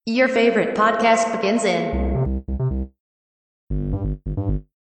Your favorite podcast begins in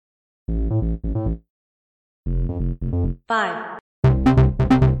 5,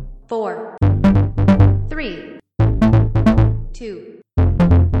 4, 3, 2,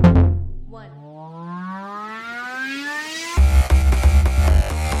 1.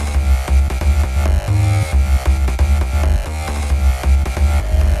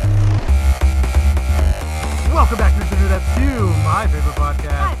 Welcome back to That's You, my favorite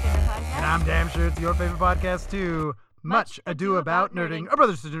podcast. My favorite podcast. And I'm damn sure it's your favorite podcast too. Much Ado About Nerding. Our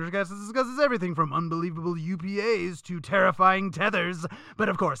Brothers and Sisters podcast discusses everything from unbelievable UPAs to terrifying tethers. But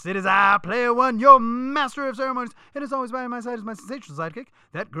of course, it is I, Player One, your master of ceremonies. And as always, by my side is my sensational sidekick,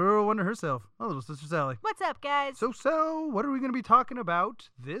 that girl wonder herself, my little sister Sally. What's up, guys? So, what are we going to be talking about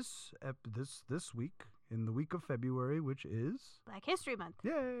this week, in the week of February, which is... Black History Month.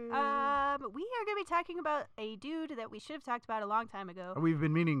 Yay! We are going to be talking about a dude that we should have talked about a long time ago. We've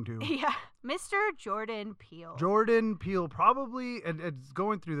been meaning to. Yeah, Mr. Jordan Peele. Jordan Peele, probably, and it's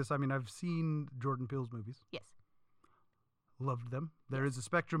going through this, I mean, I've seen Jordan Peele's movies. Yes. Loved them. There is a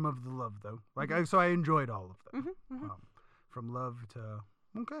spectrum of the love, though. So I enjoyed all of them. From love to,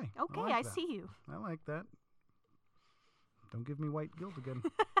 okay. Okay, like I that. see you. I like that. Don't give me white guilt again.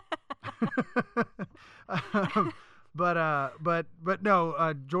 But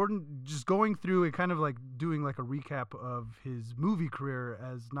no, Jordan just going through it, kind of like doing like a recap of his movie career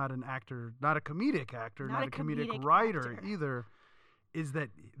as not an actor, not a comedic actor, not a comedic writer actor. either. Is that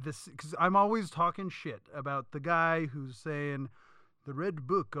this? Because I'm always talking shit about the guy who's saying the red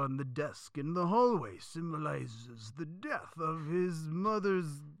book on the desk in the hallway symbolizes the death of his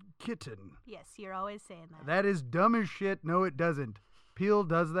mother's kitten. Yes, you're always saying that. That is dumb as shit. No, it doesn't. Peele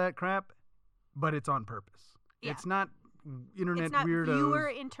does that crap, but it's on purpose. Yeah. It's not internet It's not weirdos. viewer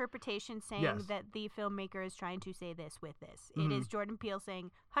interpretation saying Yes. that the filmmaker is trying to say this with this. Mhm. It is Jordan Peele saying,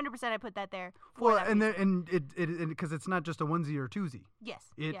 100% I put that there for Well, that and reason. it because it's not just a onesie or twosie.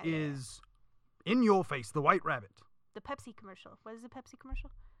 Yes. It yeah, is in your face, the White Rabbit. The Pepsi commercial. What is the Pepsi commercial?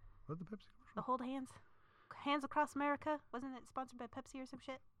 What the Pepsi commercial? The Hold Hands? Hands Across America? Wasn't it sponsored by Pepsi or some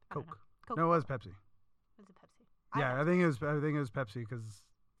shit? I don't know. Coke. No, it was Pepsi. Was it Pepsi? Yeah, I think it was Pepsi because,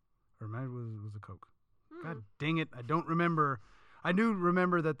 or maybe it was a Coke. God dang it! I don't remember. I do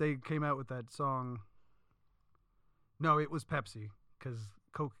remember that they came out with that song. No, it was Pepsi because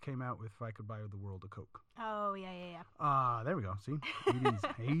Coke came out with "If I Could Buy the World a Coke." Oh, yeah. There we go. See,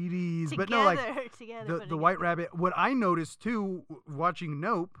 80s. Together, But no, like together. the White Rabbit. What I noticed too, watching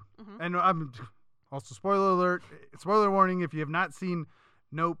Nope, and I'm also spoiler alert, spoiler warning. If you have not seen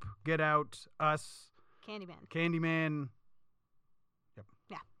Nope, Get Out, Us, Candyman. Yep.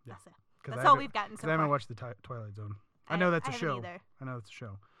 Yeah, Yeah. that's it. 'Cause That's I all haven't- we've gotten so Because I haven't far. watched the Twilight Zone. I know that's a haven't show. either. I know it's a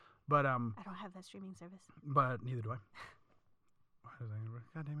show, but I don't have that streaming service. neither do I. God damn it! What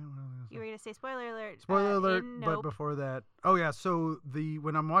was I gonna You were say? gonna say spoiler alert. Spoiler alert! in But Nope. before that, oh yeah. So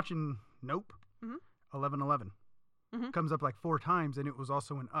when I'm watching Nope, Mhm. 11:11 Mhm. comes up like 4 times, and it was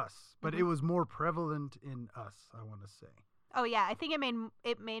also in Us, but it was more prevalent in Us. I want to say. Oh yeah, I think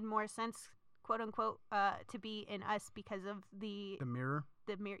it made more sense, quote unquote, to be in Us because of the mirror.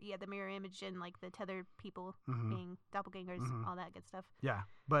 the mirror image and like the tethered people Mhm. being doppelgangers, all that good stuff. Yeah,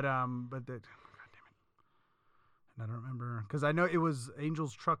 but God damn it, and I don't remember because I know it was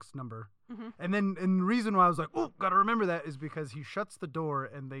Angel's truck's number, and the reason why I was like, oh, gotta remember that is because he shuts the door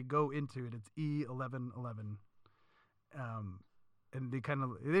and they go into it. It's E1111, and they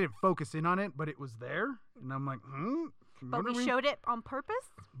didn't focus in on it, but it was there, and I'm like, But we showed it on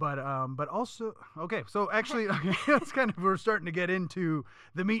purpose. But also, okay, so actually, that's we're starting to get into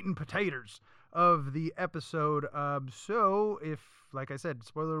the meat and potatoes of the episode. So if, like I said,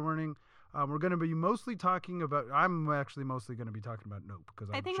 spoiler warning, we're going to be mostly talking about, I'm actually mostly going to be talking about Nope, because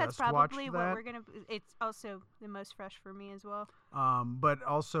I think that's probably what we're gonna. It's also the most fresh for me as well. But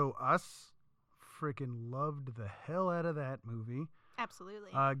also Us, freaking loved the hell out of that movie. Absolutely.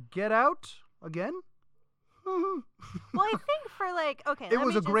 Get Out, again? Well, I think for like, okay, It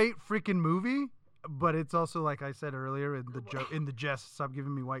was a great freaking movie, but it's also, like I said earlier in the jest, stop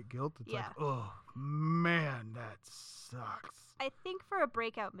giving me white guilt. It's like, oh man, that sucks. I think for a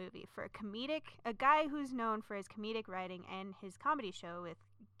breakout movie, for a guy who's known for his comedic writing and his comedy show with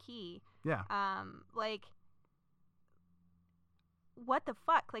Key, Yeah. like, what the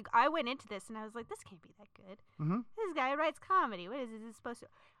fuck? Like, I went into this and I was like, this can't be that good. Mm-hmm. This guy writes comedy. What is this supposed to?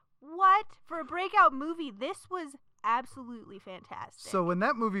 What? For a breakout movie, this was absolutely fantastic. So when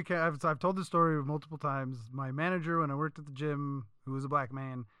that movie came, I've told this story multiple times. My manager, when I worked at the gym, who was a black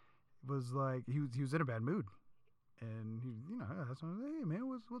man, was like, he was in a bad mood, and he, that's hey man,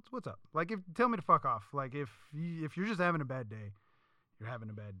 what's up? Like, tell me to fuck off. Like if you're just having a bad day, You're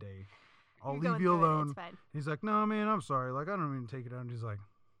having a bad day. I'll You're leave going you through it, alone. It's fine. He's like, no, man, I'm sorry. Like, I don't even take it out. And he's like,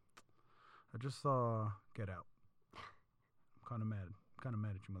 I just saw Get Out. I'm kind of mad. Kind of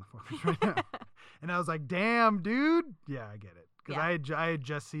mad at you motherfuckers right now. And I was like, damn, dude. Yeah, I get it. Because Yeah. I had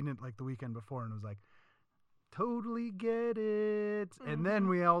just seen it like the weekend before and was like, totally get it. And then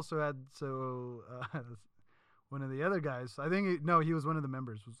we also had, one of the other guys, I think, he was one of the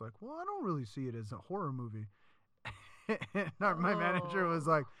members, was like, well, I don't really see it as a horror movie. And my manager was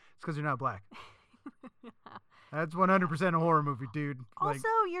like, it's because you're not black. That's 100% a horror movie, dude. Like, Also,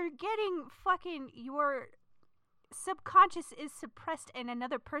 you're getting fucking your subconscious is suppressed and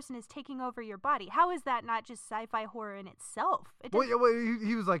another person is taking over your body. How is that not just sci-fi horror in itself? It well, doesn't-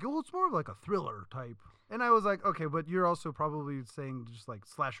 he was like, well, it's more of like a thriller type. And I was like, okay, but you're also probably saying just like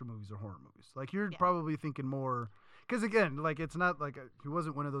slasher movies or horror movies. Like you're Yeah. probably thinking more, because again, like it's not like he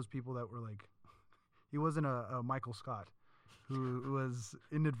wasn't one of those people that were like, he wasn't a Michael Scott who was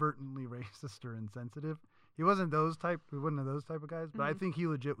inadvertently racist or insensitive. He wasn't those type. He wasn't of those type of guys. But I think he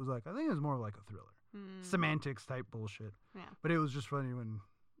legit was like, I think it was more like a thriller. Semantics type bullshit. Yeah. But it was just funny when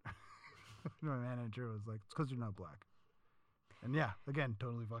my manager was like, it's because you're not black. And yeah, again,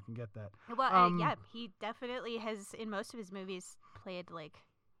 totally fucking get that. Well, yeah, he definitely has, in most of his movies, played, like,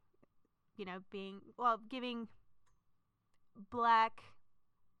 giving black,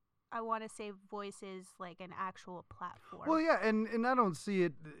 I want to say, voices, like, an actual platform. Well, yeah, and I don't see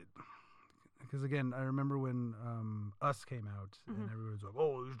it, because again, I remember when Us came out, and everybody was like,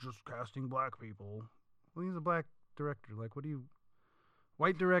 oh, he's just casting black people. Well, he's a black director. Like,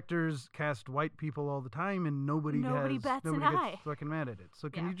 white directors cast white people all the time, and nobody bats an gets eye. fucking mad at it. So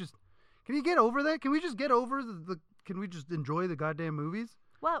can Yeah. you get over that? Can we just get over can we just enjoy the goddamn movies?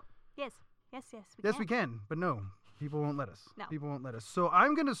 Well, yes, We can, but no. People won't let us. No. People won't let us. So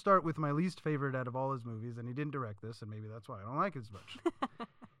I'm going to start with my least favorite out of all his movies, and he didn't direct this, and maybe that's why I don't like it as much.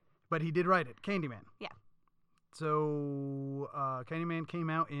 But he did write it, Candyman. Yeah. So Candyman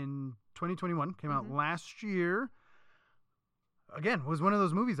came out in 2021, came out last year. Again, was one of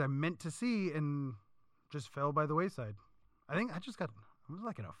those movies I meant to see and just fell by the wayside. I think I was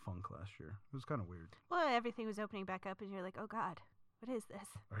like in a funk last year. It was kind of weird. Well, everything was opening back up, and you're like, oh, God, what is this?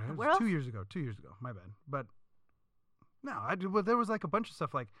 It The was world? 2 years ago, my bad. But no, but there was like a bunch of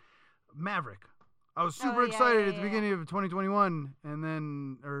stuff like Maverick. I was super excited at the beginning of 2021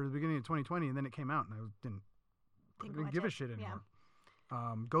 or the beginning of 2020, and then it came out, and I didn't watch give a it. shit Yeah.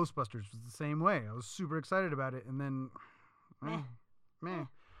 anymore. Ghostbusters was the same way. I was super excited about it, and then meh.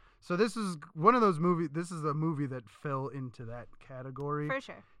 So this is one of those movies. This is a movie that fell into that category. For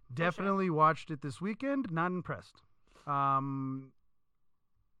sure. Definitely watched it this weekend. Not impressed.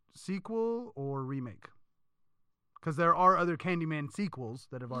 Sequel or remake? Because there are other Candyman sequels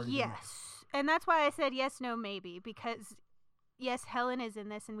that have already been made. Yes. And that's why I said yes, no, maybe. Because, yes, Helen is in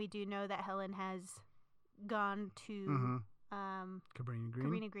this, and we do know that Helen has gone to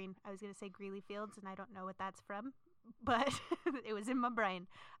Cabrini Green. I was going to say Greeley Fields, and I don't know what that's from, but it was in my brain.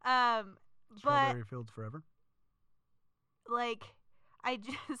 Strawberry Fields Forever. Like, I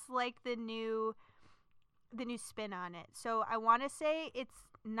just like the new spin on it. So I want to say it's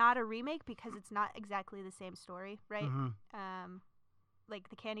not a remake because it's not exactly the same story, right? Like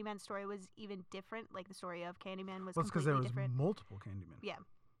the Candyman story was even different. Like the story of Candyman was Well, it's because completely there was different. multiple Candyman. Yeah.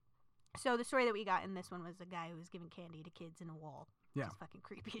 So the story that we got in this one was a guy who was giving candy to kids in a wall. Yeah. Which is fucking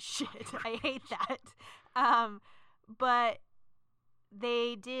creepy as shit. I hate that. But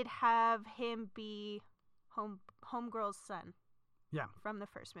they did have him be Homegirl's son. Yeah. From the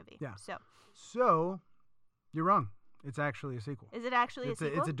first movie. Yeah. So, you're wrong. It's actually a sequel. Is it actually a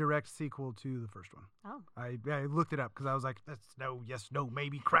sequel? It's a direct sequel to the first one. Oh. I looked it up because I was like, that's no, yes, no,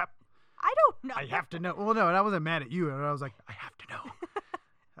 maybe crap. I don't know. I have to know. Well, no, and I wasn't mad at you. And I was like, I have to know.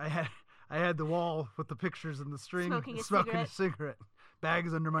 I had the wall with the pictures and the string. Smoking a cigarette.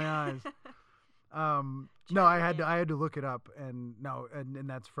 Bags under my eyes. No, I had to look it up, and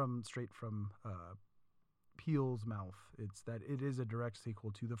that's straight from Peele's mouth. It's that it is a direct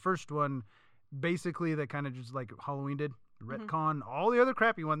sequel to the first one. Basically, that kind of just like Halloween did, retcon all the other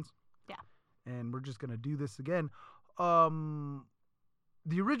crappy ones. Yeah. And we're just gonna do this again. The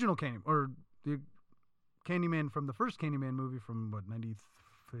original Candyman, or the Candyman from the first Candyman movie from what,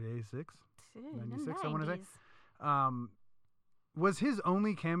 96? 96, I want to say. Was his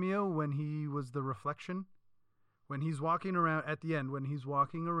only cameo when he was the reflection? When he's walking around at the end, when he's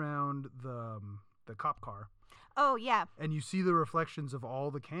walking around the cop car. Oh yeah. And you see the reflections of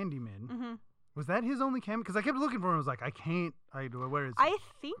all the Candymen. Mm-hmm. Was that his only cameo? Because I kept looking for him. I was like, where is he? I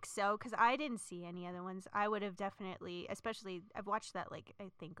think so, because I didn't see any other ones. I would have definitely, especially, I've watched that I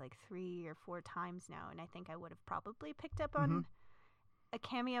think 3 or 4 times now, and I think I would have probably picked up on a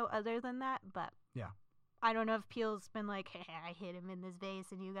cameo other than that, but Yeah. I don't know if Peele's been like, hey, I hit him in this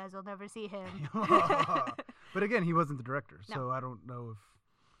vase and you guys will never see him. But again, he wasn't the director, No. so I don't know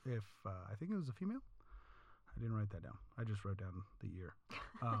if I think it was a female. I didn't write that down. I just wrote down the year.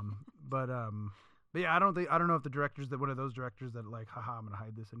 But yeah, I don't know if the directors one of those directors that like, haha, I'm gonna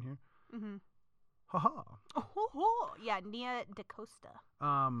hide this in here. Mm-hmm. Haha. Oh, yeah, Nia DaCosta.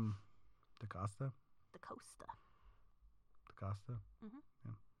 DaCosta.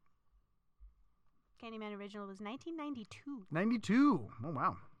 Candyman original was 1992. 92. Oh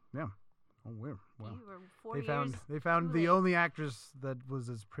wow. Yeah. Oh weird. Wow. You were 4 years. They found too the late. only actress that was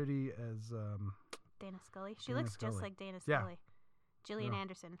as pretty as Dana Scully. She Dana looks just Scully. like Dana Yeah. Scully. Gillian Yeah.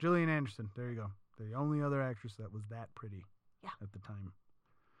 Anderson. Gillian Anderson. There you go. The only other actress that was that pretty. Yeah. At the time.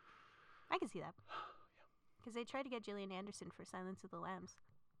 I can see that. Because they tried to get Gillian Anderson for Silence of the Lambs,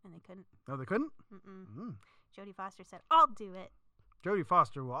 and they couldn't. Oh, they couldn't. Mm-mm. Jodie Foster said, I'll do it, Jodie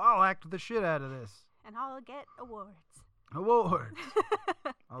Foster. Well, I'll act the shit out of this. and I'll get awards. Awards.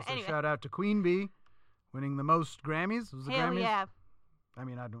 Also, Anyway. shout out to Queen Bee, winning the most Grammys. Was the Hell Grammys? yeah. I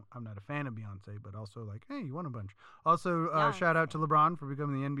mean, I'm not a fan of Beyonce, but also like, hey, you won a bunch. Also, Yeah, shout out to LeBron for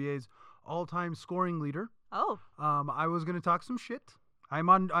becoming the NBA's all-time scoring leader. Oh, I was gonna talk some shit. I'm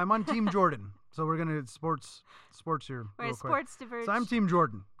on Team Jordan, so we're gonna sports here we're real a quick. sports diverge. So I'm Team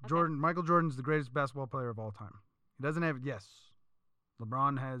Jordan. Okay. Michael Jordan's the greatest basketball player of all time. He doesn't have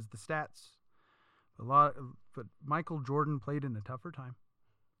LeBron has the stats, but Michael Jordan played in a tougher time,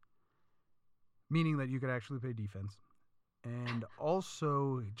 meaning that you could actually play defense, and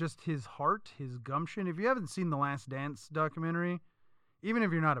also just his heart, his gumption. If you haven't seen the Last Dance documentary, even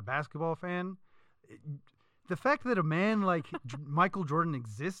if you're not a basketball fan, the fact that a man like Michael Jordan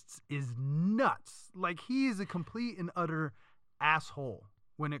exists is nuts. Like, he is a complete and utter asshole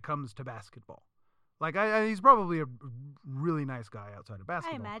when it comes to basketball. Like, he's probably a really nice guy outside of I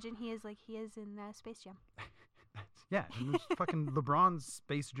basketball. imagine he is like he is in Space Jam. Yeah, and this fucking LeBron's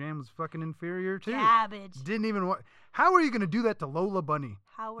Space Jam was fucking inferior too. Cabbage. Didn't even want. How are you going to do that to Lola Bunny?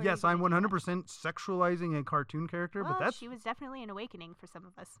 How are Yes, you I'm gonna do 100% sexualizing a cartoon character, that? but Well, that's she was definitely an awakening for some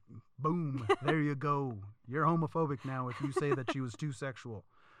of us. boom. There you go. You're homophobic now if you say that she was too sexual.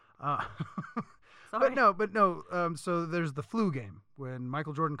 Sorry. But no. So there's the flu game when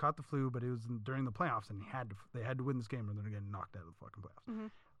Michael Jordan caught the flu, but it was during the playoffs, and they had to win this game, or they're gonna get knocked out of the fucking playoffs.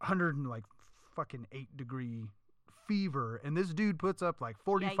 Mhm. 108-degree fever, and this dude puts up like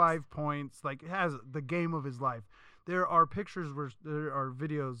 45 points, like has the game of his life. There are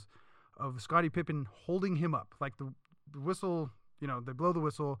videos of Scottie Pippen holding him up, like the whistle. They blow the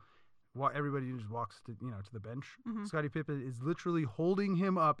whistle. Everybody just walks to the bench. Mhm. Scottie Pippen is literally holding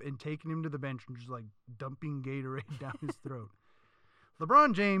him up and taking him to the bench and just like dumping Gatorade down his throat.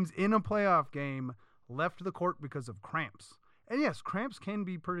 LeBron James in a playoff game left the court because of cramps. And yes, cramps can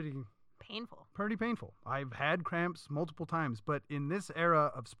be pretty painful. I've had cramps multiple times, but in this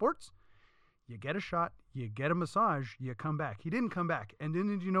era of sports, you get a shot, you get a massage, you come back. He didn't come back. And then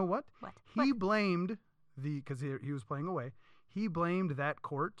did you know what? What? He blamed because he was playing away, he blamed that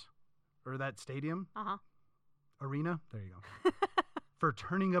court or that stadium, arena, there you go, for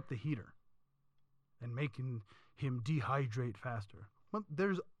turning up the heater and making him dehydrate faster. Well,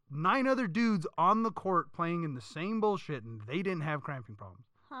 there's 9 other dudes on the court playing in the same bullshit, and they didn't have cramping problems.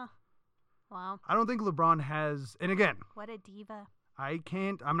 Huh. Wow. I don't think LeBron has, and again, What a diva.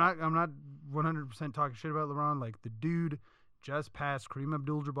 I'm not 100% talking shit about LeBron. Like, the dude just passed Kareem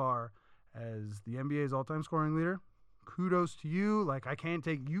Abdul-Jabbar as the NBA's all-time scoring leader. Kudos to you. Like,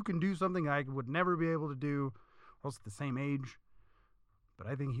 you can do something I would never be able to do. We're also the same age, but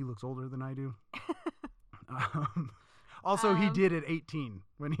I think he looks older than I do. Also, he did at 18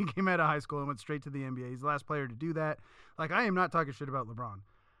 when he came out of high school and went straight to the NBA. He's the last player to do that. Like, I am not talking shit about LeBron,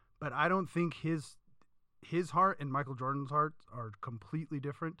 but I don't think his heart and Michael Jordan's heart are completely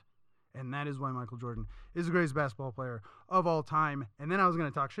different, and that is why Michael Jordan is the greatest basketball player of all time. And then I was going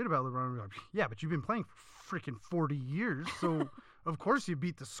to talk shit about LeBron and be like, yeah, but you've been playing for freaking 40 years, so of course you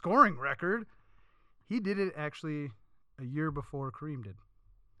beat the scoring record. He did it actually a year before Kareem did.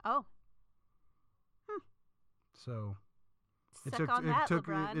 Oh. So Suck on that,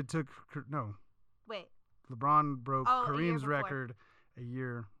 LeBron. Wait. LeBron broke Oh, a year Kareem's before. record a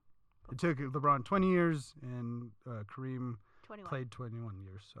year. It took LeBron 20 years, and Kareem 21. played 21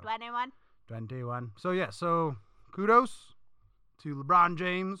 years. So 21. 21. So yeah. So kudos to LeBron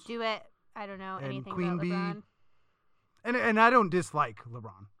James. Do it. I don't know And anything Queen about Bee. LeBron. And I don't dislike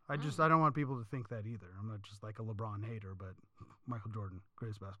LeBron. I don't want people to think that either. I'm not just like a LeBron hater, but Michael Jordan,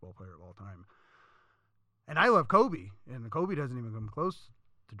 greatest basketball player of all time. And I love Kobe, and Kobe doesn't even come close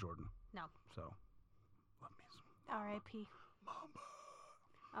to Jordan. No. So, love me some R.I.P. Mamba.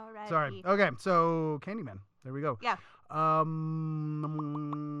 All right. Sorry. Okay, so Candyman. There we go. Yeah. Good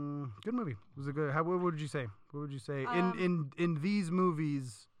movie. Was it good? What would you say? What would you say in these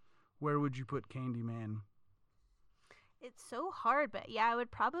movies? Where would you put Candyman? It's so hard, but yeah, it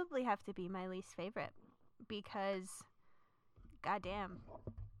would probably have to be my least favorite because, goddamn,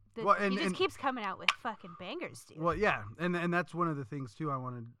 he just keeps coming out with fucking bangers, dude. Well, yeah, and that's one of the things too. I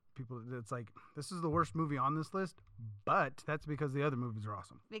wanted people. It's like this is the worst movie on this list, but that's because the other movies are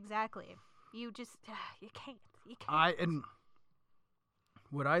awesome. Exactly. You just you can't. And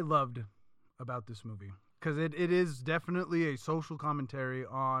what I loved about this movie, because it is definitely a social commentary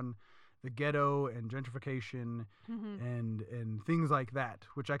on the ghetto and gentrification and things like that,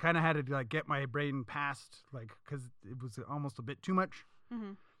 which I kind of had to like get my brain past, like, because it was almost a bit too much.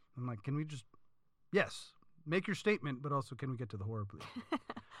 I'm like, can we just, yes, make your statement, but also can we get to the horror, please?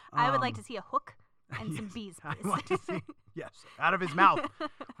 I would like to see a hook and some bees, please. I want to see, yes, out of his mouth,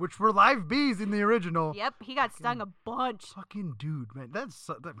 which were live bees in the original. Yep, he got stung a bunch. Fucking dude, man,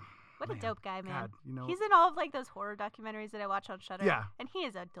 What a dope guy, man. God, you know, he's in all of like those horror documentaries that I watch on Shudder. Yeah. And he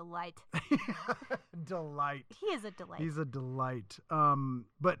is a delight. Delight. He is a delight. He's a delight.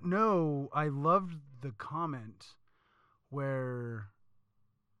 But no, I loved the comment where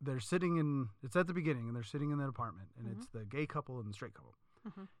they're sitting in, it's at the beginning, and they're sitting in that apartment, and it's the gay couple and the straight couple.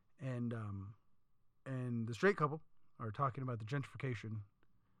 And the straight couple are talking about the gentrification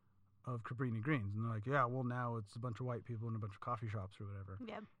of Cabrini Greens, and they're like, yeah, well, now it's a bunch of white people in a bunch of coffee shops or whatever.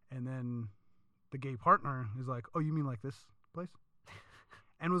 Yeah. And then the gay partner is like, oh, you mean like this place?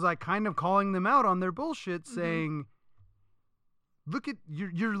 And was like kind of calling them out on their bullshit, saying, look at,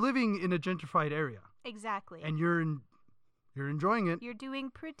 you're living in a gentrified area. Exactly. And you're enjoying it. You're doing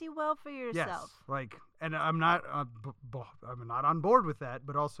pretty well for yourself. Yes, like, and I'm not on board with that,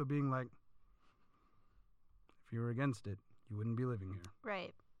 but also being like, if you were against it, you wouldn't be living here.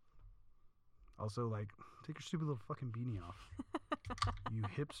 Right. Also, like, take your stupid little fucking beanie off. You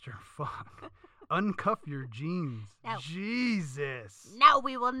hipster fuck. Uncuff your jeans. No. Jesus. No,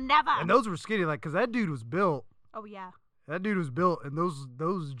 we will never. And those were skinny, like, because that dude was built. Oh, yeah. That dude was built, and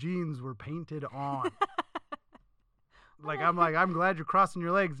those jeans were painted on. I'm glad you're crossing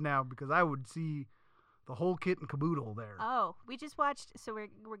your legs now, because I would see the whole kit and caboodle there. Oh, we just watched, so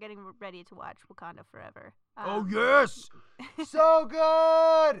we're getting ready to watch Wakanda Forever. Oh, yes! So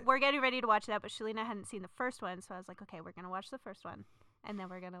good! We're getting ready to watch that, but Shalina hadn't seen the first one, so I was like, okay, we're going to watch the first one, and then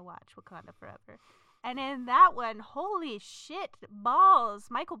we're going to watch Wakanda Forever. And in that one, holy shit, balls,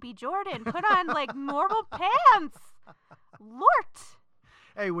 Michael B. Jordan put on, like, normal pants. Lort!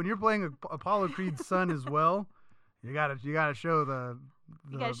 Hey, when you're playing Apollo Creed's son as well, you gotta show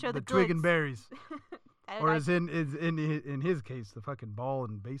the twig and berries. Or as in his case, the fucking ball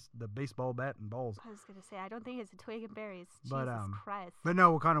and the baseball bat and balls. I was gonna say, I don't think it's a twig and berries. But, Jesus Christ. But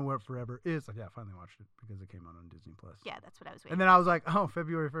no, Wakanda Forever is I finally watched it because it came out on Disney Plus. Yeah, that's what I was waiting. And then I was like, oh,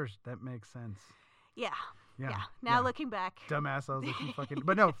 February 1st, that makes sense. Yeah. Yeah. Now looking back, dumbass, I was like, you fucking.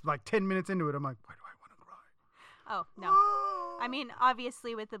 But no, like 10 minutes into it, I'm like, why do I want to cry? Oh no. I mean,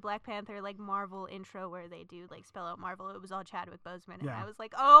 obviously with the Black Panther like Marvel intro where they do like spell out Marvel, it was all Chadwick Boseman, and I was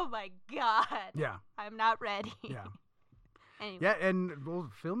like, oh my god. Yeah. I'm not ready. Yeah. Anyway. Yeah, and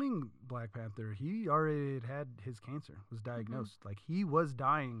filming Black Panther, he already had his cancer, was diagnosed. Like, he was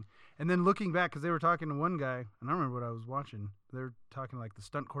dying. And then looking back, because they were talking to one guy, and I don't remember what I was watching. They were talking like the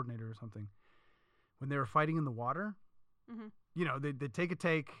stunt coordinator or something. When they were fighting in the water, you know, they'd take a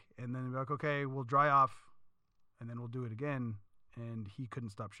take, and then they'd be like, okay, we'll dry off, and then we'll do it again. And he couldn't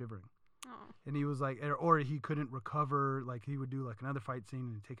stop shivering. Oh. And he was like, or he couldn't recover. Like, he would do like another fight scene,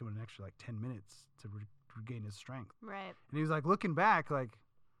 and it'd take him an extra like 10 minutes to regain his strength. Right. And he was like, looking back, like,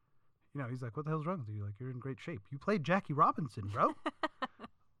 you know, he's like, what the hell's wrong with you? Like, you're in great shape. You played Jackie Robinson, bro.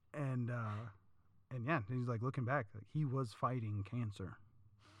 and yeah, he's like, looking back, like, he was fighting cancer.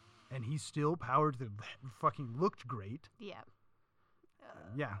 And he still powered fucking looked great. Yeah.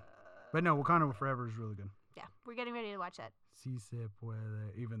 Yeah. But no, Wakanda Forever is really good. Yeah, we're getting ready to watch that. Si se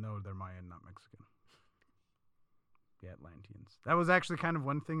puede, even though they're Mayan, not Mexican. The Atlanteans. That was actually kind of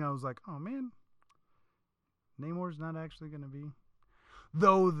one thing I was like, oh man, Namor's not actually going to be.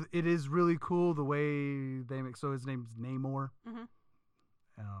 Though it is really cool the way they make, so his name's Namor.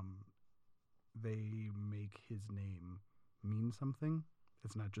 They make his name mean something.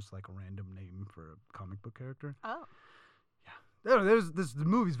 It's not just like a random name for a comic book character. Oh. Yeah. The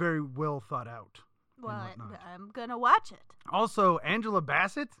movie's very well thought out. Well, I'm gonna watch it. Also, Angela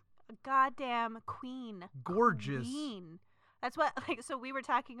Bassett, a goddamn queen, gorgeous. Queen. That's what. Like, so we were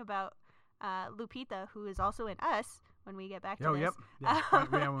talking about Lupita, who is also in Us. When we get back to this. Yep.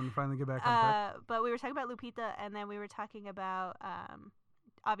 Yeah, when we finally get back on track. But we were talking about Lupita, and then we were talking about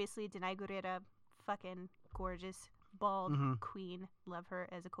obviously Denai Gurira, fucking gorgeous, bald queen. Love her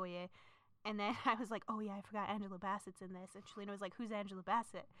as Okoye. And then I was like, oh yeah, I forgot Angela Bassett's in this. And Shalina was like, who's Angela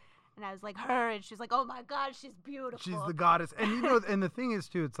Bassett? And I was like, her. And she's like, oh my God, she's beautiful. She's the goddess. And you know, and the thing is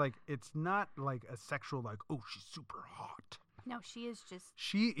too, it's like, it's not like a sexual, like, oh, she's super hot. No, she is just.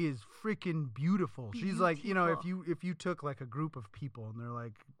 She is freaking beautiful. She's like, you know, if you took like a group of people and they're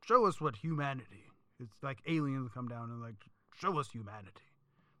like, show us what humanity. It's like aliens come down and like, show us humanity.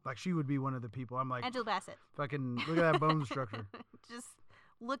 Like she would be one of the people. I'm like, Angela Bassett. Fucking look at that bone structure. Just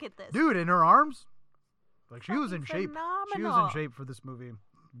look at this, dude. In her arms, like she was in shape. Phenomenal. She was in shape for this movie.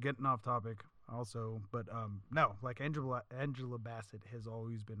 Getting off topic, also, but no, like Angela Bassett has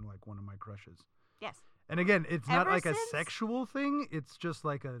always been like one of my crushes. Yes. And again, it's not Ever like since? a sexual thing. It's just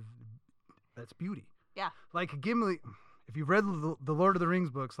like that's beauty. Yeah. Like Gimli, if you've read the Lord of the Rings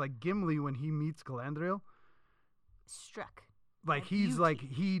books, like Gimli when he meets Galadriel, Struck. like by he's beauty. like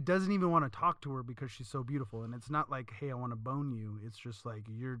he doesn't even want to talk to her because she's so beautiful, and it's not like, hey, I want to bone you. It's just like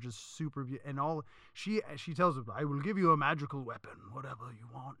you're just super beautiful. And all she tells him, I will give you a magical weapon, whatever you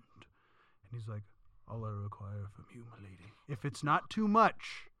want. And he's like, all I require from you, my lady, if it's not too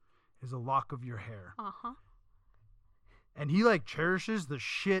much, is a lock of your hair. And he like cherishes the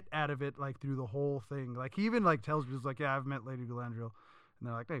shit out of it, like through the whole thing. Like he even like tells me, he's like, yeah, I've met Lady Galadriel. And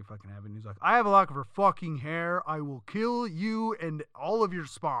they're like, no, you fucking haven't. And he's like, I have a lock of her fucking hair. I will kill you and all of your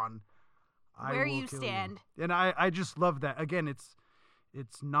spawn. Where you stand. And I just love that. Again, it's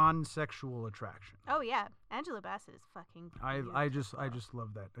non-sexual attraction. Oh yeah, Angela Bassett is fucking beautiful. I just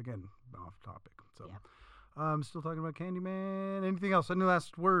love that. Again, off topic. So Yeah. Still talking about Candyman. Anything else? Any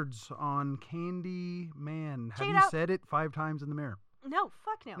last words on Candyman? Check Have it you out. said it 5 times in the mirror? No,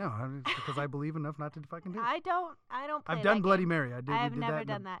 fuck no. No, because I believe enough not to fucking do it. I don't play I've done that Bloody game. Mary. I did. I have we did never that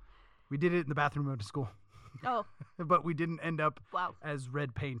done that. We did it in the bathroom of school, Oh, but we didn't end up wow. as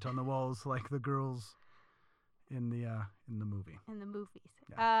red paint on the walls like the girls in the movie. In the movies.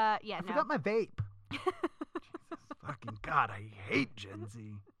 Yeah. Yeah, I no. forgot my vape. Jesus fucking God, I hate Gen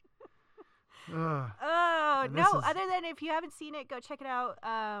Z. Ugh. Oh And no! this is- Other than if you haven't seen it, go check it out.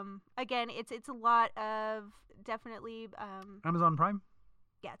 Again, it's a lot of definitely. Amazon Prime.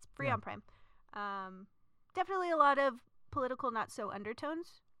 Yeah, it's free Yeah. on Prime. Definitely a lot of political, not so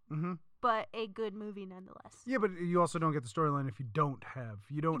undertones, Mm-hmm. but a good movie nonetheless. Yeah, but you also don't get the storyline if you don't have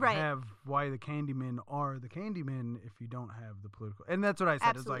Right. have why the Candymen are the Candymen if you don't have the political. And that's what I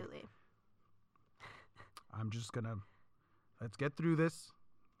said. It's like, Absolutely. I'm just gonna let's get through this.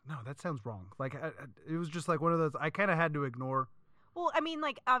 No, that sounds wrong. Like it was just like one of those I kind of had to ignore. Well, I mean,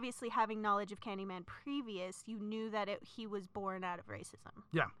 like obviously having knowledge of Candyman previous, you knew that he was born out of racism.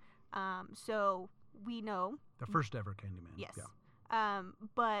 Yeah, So we know. the first ever Candyman. Yes. Yeah.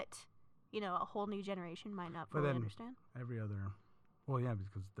 But a whole new generation might not But fully then- understand. Every other. Well, yeah,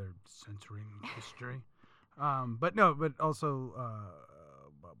 because they're censoring history. But no, but also,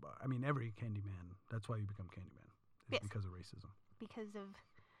 I mean, every Candyman. That's why you become Candyman. Is Yes. because of racism. Because of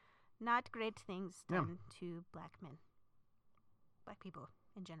not great things Yeah. done to black men. Black people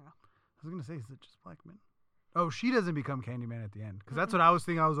in general. I was gonna say, is it just black men? Oh, she doesn't become Candyman at the end, because that's what I was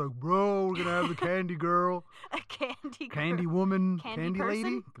thinking. I was like, bro, we're gonna have the Candy Girl, A candy girl. Candy Woman, Candy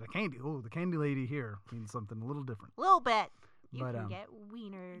Lady. person? The Candy Lady here means something a little different. Little bit. You But, can get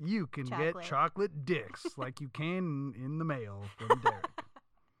wiener. You can Chocolate. get chocolate dicks like you can in the mail from Derek.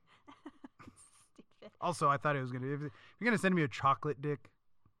 Stupid. Also, I thought it was gonna. If you're gonna send me a chocolate dick,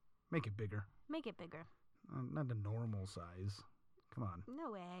 make it bigger, Make it bigger. not the normal size. Come on.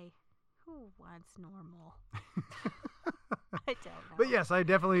 No way. Who wants normal? I don't know. But yes, I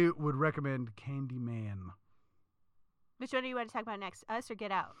definitely would recommend Candyman. Which one do you want to talk about next? Us or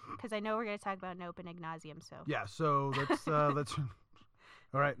Get Out? Because I know we're going to talk about Nope and Ignatium, so. Yeah. So let's let's.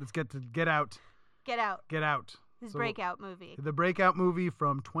 All right, let's get to Get Out. Get Out. Get Out. His So, breakout movie. The breakout movie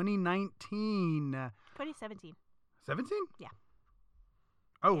from 2019. 2017. 17? Yeah.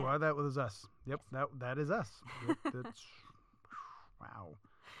 Oh, Yeah. that was us. Yep, Yes. that is us. Yep, that's wow.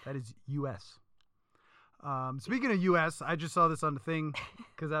 That is U.S. Speaking of U.S., I just saw this on the thing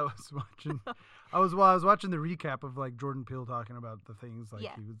because I was watching. I was watching the recap of like Jordan Peele talking about the things like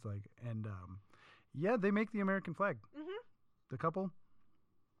Yeah. he was like, and yeah, they make the American flag. Mm-hmm. The couple.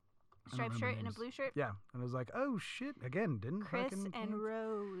 I don't Striped remember shirt and a names. blue shirt. Yeah, and I was like, oh shit! Again, didn't Chris fucking and can't-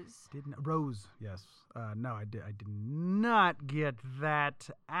 Rose. Didn't Rose? Yes. No, I did not get that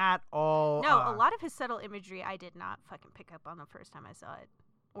at all. No, a lot of his subtle imagery I did not fucking pick up on the first time I saw it.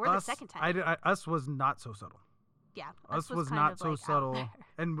 Or the second time. Us was not so subtle. Yeah. Us was kind not of, so like, out subtle. there.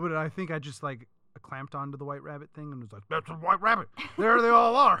 And but I think I just like clamped onto the white rabbit thing and was like, "That's a white rabbit. There they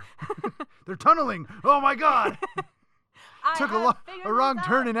all are. They're tunneling. Oh my god." Took have figured a wrong this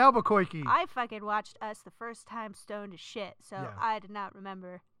turn out. in Albuquerque. I fucking watched Us the first time stoned as shit, so Yeah. I did not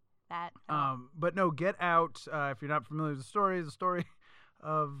remember that. at all. But no, Get Out. If you're not familiar with the story, is a story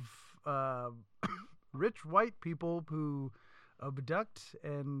of rich white people who abduct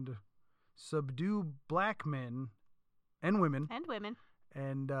and subdue black men and women, And women.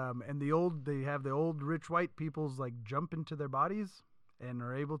 and they have the old rich white peoples like jump into their bodies and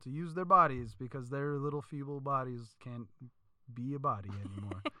are able to use their bodies because their little feeble bodies can't be a body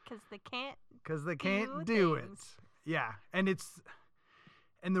anymore Because they can't. because they can't Do do it. things. Yeah, and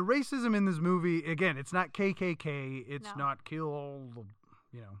the racism in this movie, again, it's not KKK, it's No. not kill all the,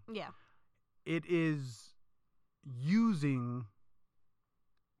 Yeah. it is using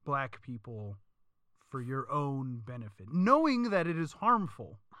black people for your own benefit, knowing that it is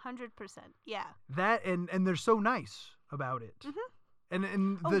harmful. 100%. Yeah. That and they're so nice about it. Mhm.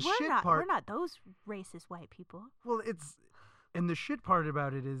 And Oh, the we're shit not, part, We're not those racist white people. well, and the shit part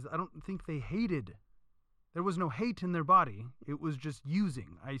about it is I don't think they hated. There was no hate in their body. It was just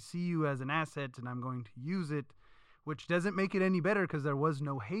using. I see you as an asset and I'm going to use it, which doesn't make it any better because there was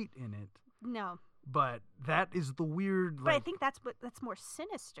no hate in it. No. But that is the weird. But I Like, think that's more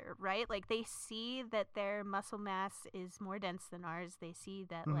sinister, right? Like they see that their muscle mass is more dense than ours. They see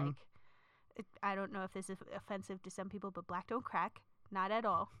that Mhm. I don't know if this is offensive to some people, but black don't crack. Not at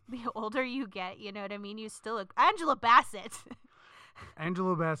all. The older you get, you know what I mean? You still look Angela Bassett.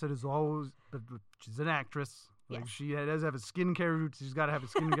 Angela Bassett is always, she's an actress. Like Yes. she does have a skincare routine. She's got to have a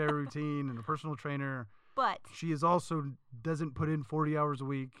skincare routine and a personal trainer. But She is also doesn't put in 40 hours a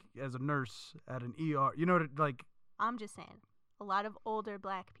week as a nurse at an ER. You know what? Like, I'm just saying, a lot of older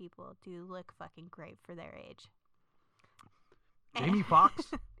black people do look fucking great for their age. Jamie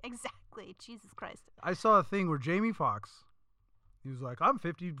Foxx. Exactly. Jesus Christ. I saw a thing where Jamie Foxx, he was like, I'm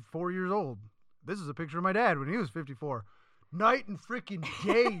 54 years old. This is a picture of my dad when he was 54. Night and freaking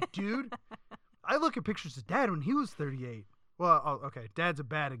day, dude. I look at pictures of dad when he was 38. Well, okay, dad's a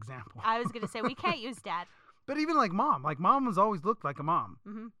bad example. I was going to say, we can't use dad. But even like mom has always looked like a mom.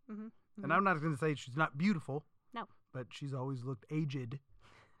 Mm-hmm, mm-hmm, And I'm not going to say she's not beautiful. No. But she's always looked aged.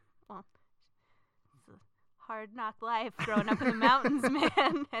 Well, it's a hard knock life growing up in the mountains,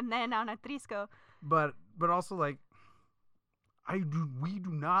 man. And then on Atrisco. But also like, we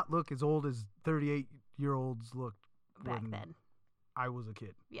do not look as old as 38-year-olds looked Back when then. I was a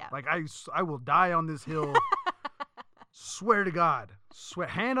kid. Yeah. Like I will die on this hill. Swear to God. Swear,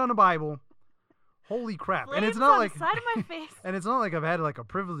 hand on a Bible. Holy crap. And it's Flames not on like the side of my face. and it's not like I've had like a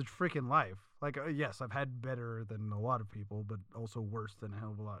privileged freaking life. Like yes, I've had better than a lot of people, but also worse than a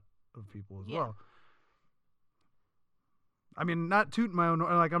hell of a lot of people as Yeah. well. I mean, not tooting my own,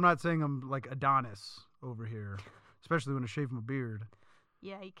 like I'm not saying I'm like Adonis over here, especially when I shave my beard.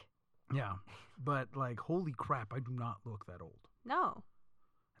 Yike. Yeah. But like holy crap, I do not look that old. No.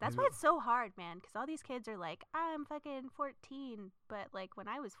 That's I why know. it's so hard, man. Because all these kids are like, I'm fucking 14. But like when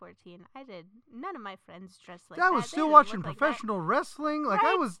I was 14, none of my friends dressed like that. I was They still didn't watching look like professional wrestling. Like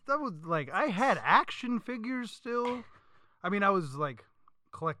Right? that was like I had action figures still. I mean, I was like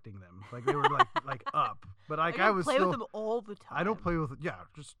collecting them. Like they were like up. But like I I don't was play still with them all the time. I don't play with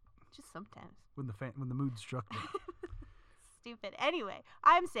just Just sometimes. when the mood struck me. Stupid. Anyway,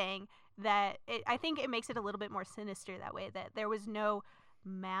 I'm saying that I think it makes it a little bit more sinister that way, that there was no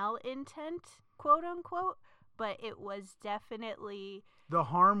malintent, quote unquote, but it was definitely, The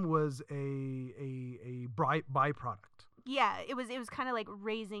harm was a byproduct. yeah, it was kind of like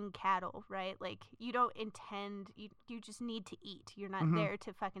raising cattle, right? Like you don't intend, you just need to eat. You're not Mhm. there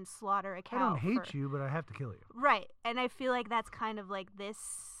to fucking slaughter a cow. I don't hate for- you, but I have to kill you. Right. And I feel like that's kind of like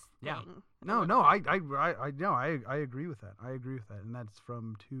this Yeah. thing. a No, little no, bit. I agree with that. I agree with that, and that's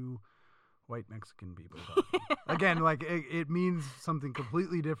from two white Mexican people. talking. Again, like it means something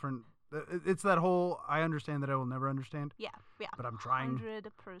completely different. It's that whole I understand that I will never understand, Yeah, yeah. but I'm trying.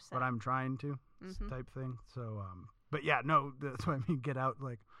 100%. But I'm trying to Mhm. type thing. So, but yeah, no, that's what I mean. Get out,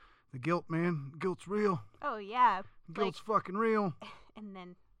 like the guilt, man. Guilt's real. Oh, yeah. Guilt's fucking real. And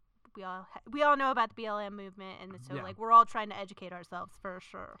then we all know about the BLM movement, and so Yeah. like we're all trying to educate ourselves for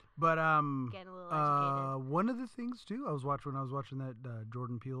sure. But Getting a little educated. one of the things too, I was watching that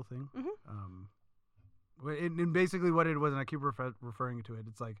Jordan Peele thing. Mhm. And basically what it was, and I keep referring to it.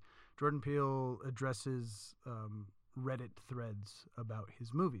 It's like Jordan Peele addresses Reddit threads about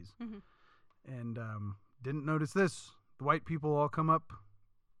his movies, Mhm. and didn't notice this. The white people all come up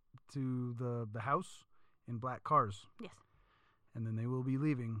to the house in black cars, Yes. and then they will be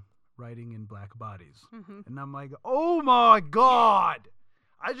leaving, riding in black bodies. Mhm. And I'm like, oh my God.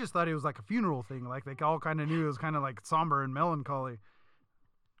 I just thought it was like a funeral thing. Like they all kind of knew it was kind of like somber and melancholy.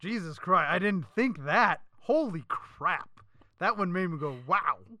 Jesus Christ. I didn't think that. Holy crap. That one made me go,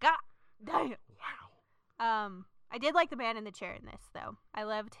 wow. God damn. Wow. I did like the man in the chair in this, though. I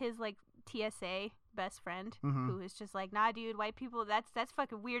loved his, like, TSA best friend, who was just like, nah, dude, white people, that's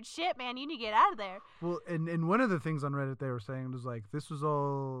fucking weird shit, man. You need to get out of there. Well, and one of the things on Reddit they were saying was like, this was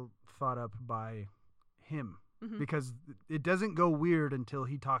all thought up by him. Because it doesn't go weird until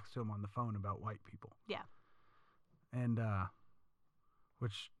he talks to him on the phone about white people. Yeah. And,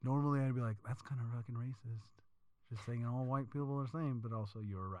 which normally I'd be like, that's kind of fucking racist. Just saying all white people are the same, but also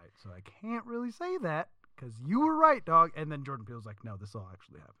you were right. So I can't really say that because you were right, dog. And then Jordan Peele's like, no, this all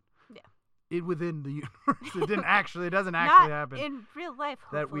actually happened. Yeah. It within the universe. It doesn't actually happen. In real life,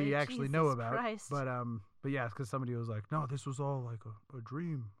 hopefully. That we actually Jesus know about. Christ. But yeah, because somebody was like, no, this was all like a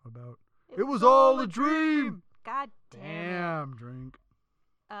dream about. It was all a dream. God damn. Damn, drink.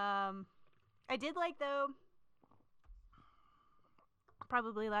 I did like, though,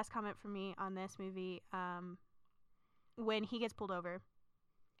 probably last comment for me on this movie, when he gets pulled over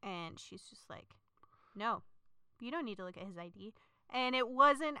and she's just like, no, you don't need to look at his ID. And it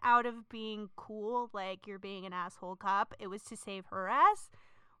wasn't out of being cool, like you're being an asshole cop. It was to save her ass,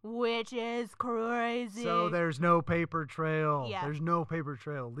 which is crazy. So there's no paper trail. Yeah. There's no paper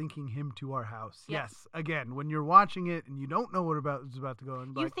trail linking him to our house. Yep. Yes. Again, when you're watching it and you don't know what is about to go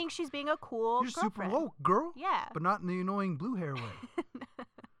on, You like, think she's being a cool you're super girlfriend. woke, girl. Yeah. But not in the annoying blue hair way.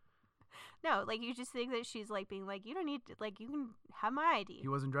 No, like you just think that she's like being like, you don't need to, like, you can have my ID. He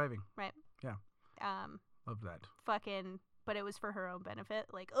wasn't driving. Right. Yeah. Love that. Fucking, but it was for her own benefit.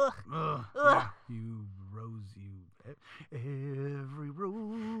 Like, ugh. Ugh. Ugh. Yeah. You rose, every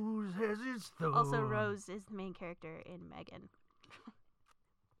rose has its thorn. Also, Rose is the main character in Megan.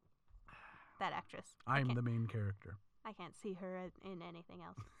 That actress. I'm the main character. I can't see her in anything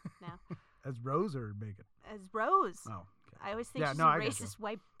else now. As Rose or Megan? As Rose. Oh, okay. I always think she's I a gotcha. racist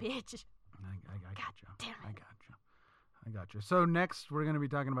white bitch. I gotcha. damn it. I gotcha. So next, we're going to be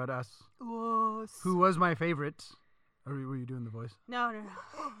talking about Us. Whoa. Who was my favorite? Or were you doing the voice? No.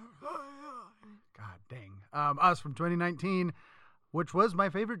 God dang. Us from 2019, which was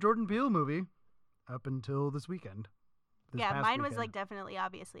my favorite Jordan Peele movie up until this weekend. Yeah, mine was like definitely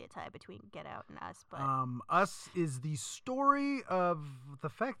obviously a tie between Get Out and Us, but Us is the story of the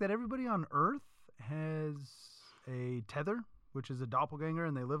fact that everybody on Earth has a tether, which is a doppelganger,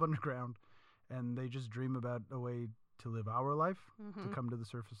 and they live underground, and they just dream about a way to live our life, to come to the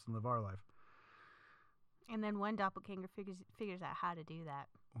surface and live our life. And then one doppelganger figures out how to do that.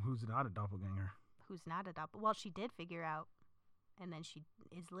 Who's not a doppelganger? Who's not a doppelganger? Well, she did figure out, and then she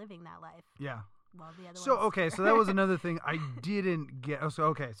is living that life. Yeah. Well, the other So that was another thing I didn't get.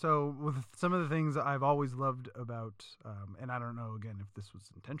 So with some of the things I've always loved about, and I don't know again if this was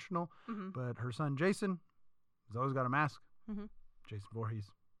intentional, but her son Jason has always got a mask. Jason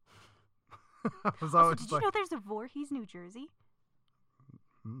Voorhees. was always did you know there's a Voorhees, New Jersey?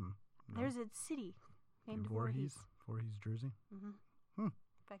 No. There's a city named Voorhees. Voorhees, Jersey.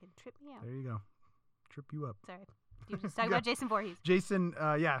 Fucking trip me out. There you go. Trip you up. Sorry. You were just talking about Jason Voorhees. Jason,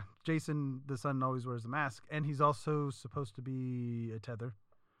 Jason, the son, always wears a mask, and he's also supposed to be a tether.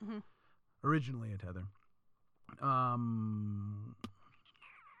 Originally a tether.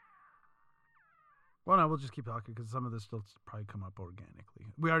 Well, no, we'll just keep talking because some of this will probably come up organically.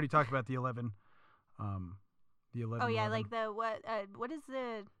 We already talked about the 11. The 11. Oh yeah, 11. like the what is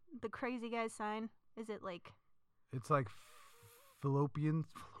the crazy guy's sign? Is it like? It's like Philippians.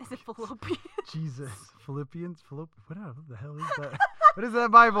 Is it Fallopian? Jesus, Philippians. What the hell is that? What is that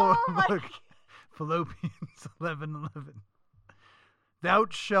Bible book? Philippians 11:11. Thou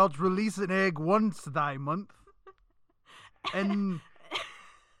shalt release an egg once thy month, and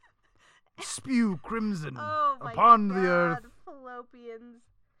spew crimson upon the earth Fallopians.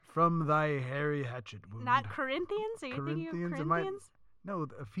 from thy hairy hatchet wound. Not Corinthians? Are you thinking of Corinthians? Corinthians? No,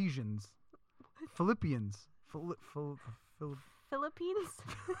 the Ephesians. Philippians. Philippines?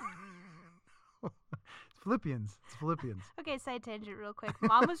 Philippians. It's Philippians. Okay, side tangent real quick.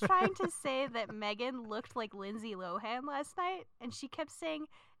 Mom was trying to say that Megan looked like Lindsay Lohan last night, and she kept saying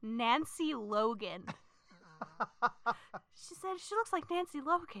Nancy Logan. She said she looks like Nancy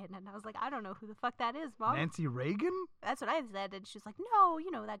Logan, and I was like, I don't know who the fuck that is, Mom. Nancy Reagan? That's what I said, and she's like, no,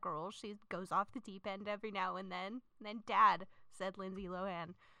 you know that girl. She goes off the deep end every now and then. And then Dad said Lindsay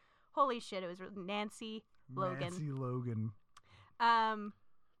Lohan. Holy shit, it was Nancy Logan. Nancy Logan.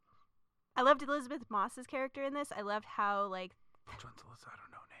 I loved Elizabeth Moss's character in this. I loved how, like... Which one's Elizabeth? I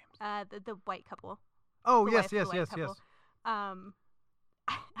don't know names. The white couple. Oh, The yes. white couple.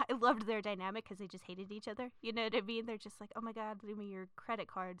 I loved their dynamic because they just hated each other. You know what I mean? They're just like, oh my God, give me your credit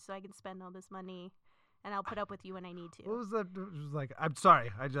card so I can spend all this money. and I'll put up with you when I need to. What was that? It was like, I'm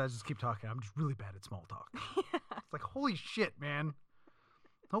sorry. I just keep talking. I'm just really bad at small talk. It's like, holy shit, man.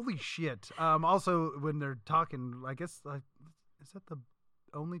 Holy shit. Also, when they're talking, I guess, is that the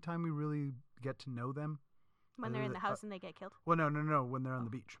only time we really get to know them? When they're in the house and they get killed? Well, no. When they're on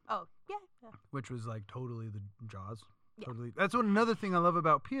the beach. Oh, yeah. Which was like totally the Jaws. Yeah. Totally. That's what another thing I love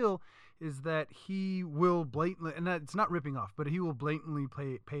about Peele is that he will blatantly, and it's not ripping off, but he will blatantly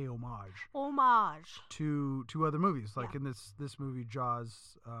pay homage to other movies. Like in this movie,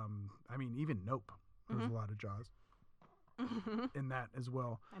 Jaws. I mean, even Nope. There's a lot of Jaws in that as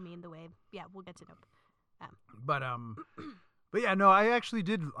well. I mean, we'll get to Nope. But yeah, no, I actually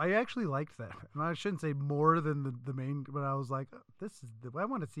liked that. And I shouldn't say more than the main, but I was like, oh, I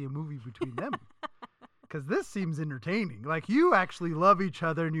want to see a movie between them. Because this seems entertaining. Like, you actually love each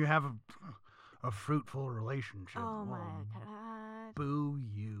other and you have a fruitful relationship. Oh my God. Boo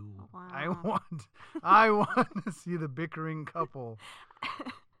you. Wow. I want to see the bickering couple.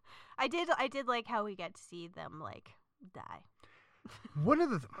 I did like how we get to see them, like, die. One of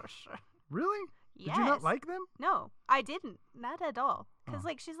the... For sure. Really? Yes. Did you not like them? No, I didn't. Not at all. Because, Oh.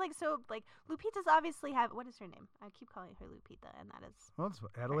 like, she's, like, so, like, Lupita's obviously what is her name? I keep calling her Lupita, and that is Well, it's her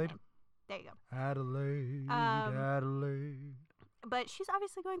Adelaide. name. There you go. Adelaide. Adelaide. But she's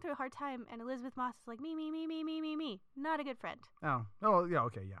obviously going through a hard time, and Elizabeth Moss is like, me. Not a good friend. Oh, yeah,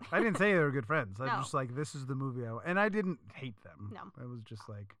 okay, yeah. I didn't say they were good friends. I No. just like, this is the movie and I didn't hate them. No. It was just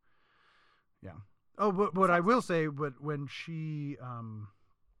like, yeah. Oh, but what I will say, but when she,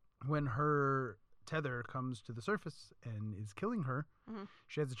 when her tether comes to the surface and is killing her,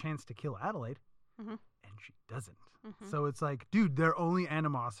 she has a chance to kill Adelaide, and she doesn't. So it's like, dude, their only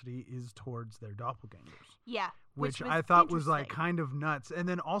animosity is towards their doppelgangers. Yeah. Which was I thought was like interesting. kind of nuts. And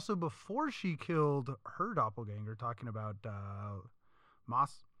then also before she killed her doppelganger, talking about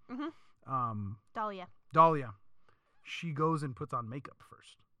Moss, Dahlia, she goes and puts on makeup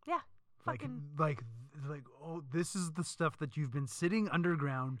first. Yeah. Like, Fucking oh, this is the stuff that you've been sitting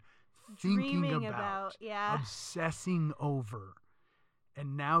underground thinking dreaming about. Yeah. obsessing over.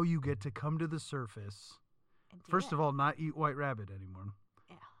 And now you get to come to the surface. First of all, not eat White Rabbit anymore.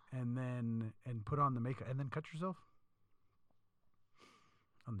 Yeah. And then put on the makeup and then cut yourself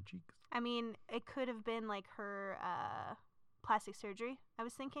on the cheeks. I mean, it could have been like her plastic surgery, I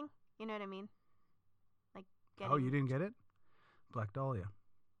was thinking. You know what I mean? Like getting... Oh, you didn't get it? Black Dahlia.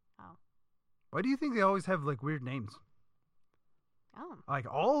 Oh. Why do you think they always have like weird names? Oh.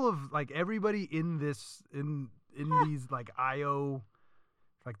 Like all of like everybody in this in these like IO,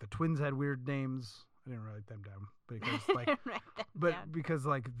 like the twins had weird names. I didn't write them down because like because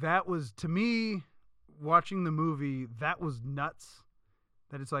like that was, to me, watching the movie, that was nuts.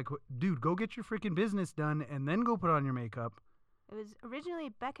 That it's like, dude, go get your freaking business done and then go put on your makeup. It was originally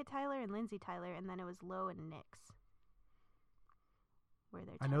Becca Tyler and Lindsay Tyler, and then it was Lo and Nix.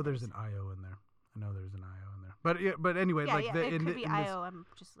 I know there's an IO in there. But yeah, but anyway, yeah, like yeah, the, it in, could the, be in IO. this, I'm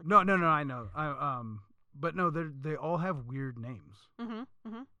just looking. no, I know. But no, they all have weird names.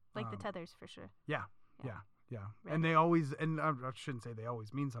 Like the tethers for sure. Yeah. Right. And they always, and I shouldn't say they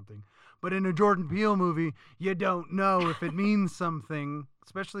always mean something, but in a Jordan Peele movie, you don't know if it means something,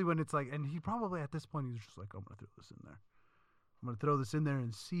 especially when it's like, and he probably at this point, he's just like, I'm going to throw this in there. I'm going to throw this in there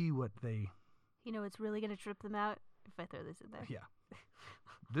and see what they... You know, it's really going to trip them out if I throw this in there. Yeah.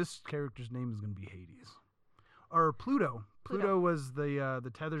 This character's name is going to be Hades. Or Pluto. Pluto was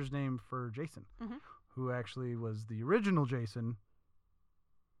the tether's name for Jason, who actually was the original Jason.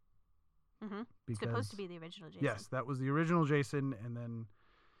 Because, supposed to be the original Jason. Yes, that was the original Jason, and then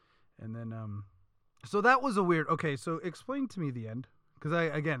so that was a weird. Okay, so explain to me the end, because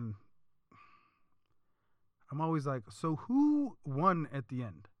I'm always like, so who won at the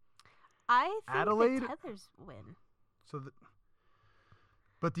end? I think Adelaide? the tethers win.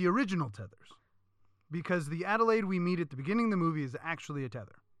 But the original tethers, because the Adelaide we meet at the beginning of the movie is actually a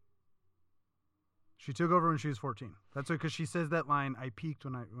tether. She took over when she was 14. That's because she says that line, I peaked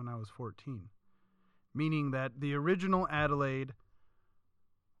when I was 14. Meaning that the original Adelaide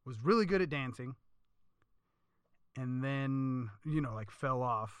was really good at dancing and then, like fell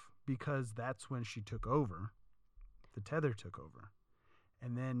off because that's when she took over. The tether took over.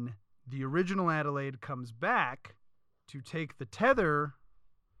 And then the original Adelaide comes back to take the tether,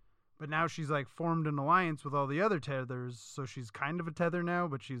 but now she's like formed an alliance with all the other tethers, so she's kind of a tether now,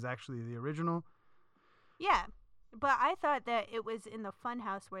 but she's actually the original. Yeah, but I thought that it was in the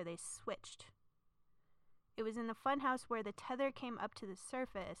funhouse where they switched. It was in the funhouse where the tether came up to the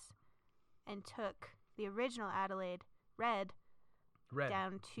surface and took the original Adelaide, Red.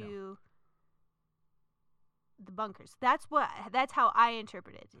 Down to the bunkers. That's how I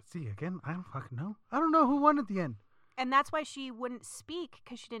interpreted it. See, again, I don't fucking know. I don't know who won at the end. And that's why she wouldn't speak,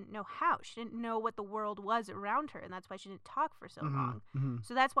 because she didn't know how. She didn't know what the world was around her, and that's why she didn't talk for so long. Mm-hmm.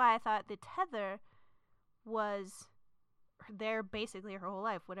 So that's why I thought the tether was there basically her whole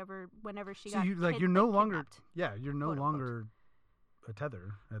life. Whenever she got you're no longer kidnapped, you're no quote, longer a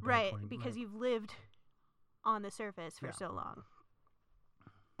tether at that right, point. because like, you've lived on the surface for Yeah. so long.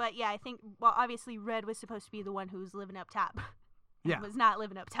 But yeah, I think obviously Red was supposed to be the one who was living up top. And Yeah. was not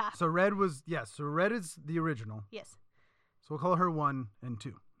living up top. So Red is the original. Yes. So we'll call her 1 and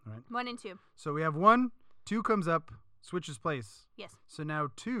 2, right? 1 and 2. So we have 1, 2 comes up, switches place. Yes. So now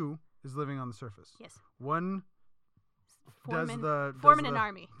 2 is living on the surface. Yes. 1 Forming does an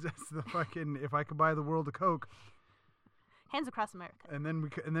army. That's the fucking if I could buy the world a Coke. Hands across America. And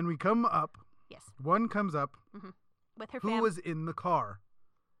then we come up. Yes. 1 comes up. With her Who family. was in the car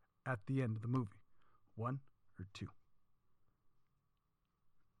at the end of the movie? 1 or 2?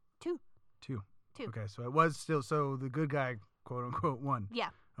 2. 2. 2. Okay, so it was still the good guy, quote unquote, won. Yeah.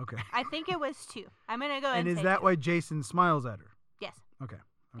 Okay. I think it was 2. I'm going to go ahead And and is say that 2. why Jason smiles at her? Yes. Okay.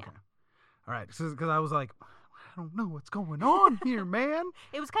 Yeah. All right. Because I was like, I don't know what's going on here, man.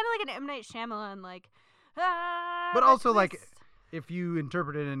 It was kind of like an M. Night Shyamalan, like, But also, like, twist. if you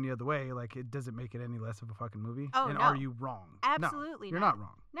interpret it any other way, like, it doesn't make it any less of a fucking movie. Oh, and no. are you wrong? Absolutely no, you're not. not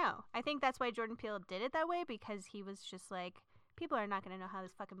wrong. No, I think that's why Jordan Peele did it that way, because he was just like, people are not going to know how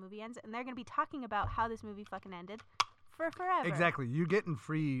this fucking movie ends, and they're going to be talking about how this movie fucking ended for forever. Exactly. You're getting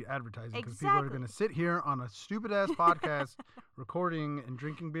free advertising because people are Exactly. going to sit here on a stupid-ass podcast recording and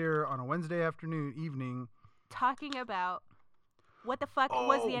drinking beer on a Wednesday evening. Talking about what the fuck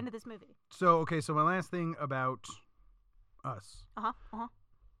was the Oh. end of this movie. So, okay, so my last thing about Us Uh-huh.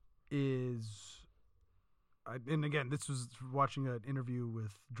 is, and again, this was watching an interview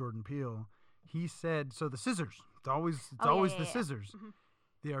with Jordan Peele. He said, so the scissors, it's always the scissors. Mhm.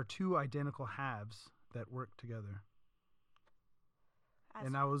 They are 2 identical halves that work together. As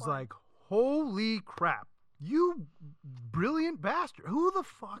And I was for- like, holy crap, you brilliant bastard. Who the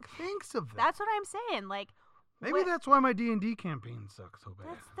fuck thinks of that? that's what I'm saying. Like, Maybe what- that's why my D&D campaign sucks so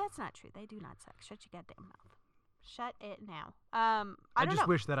bad. that's not true. They do not suck. Shut your goddamn mouth. Shut it now. I I don't just know.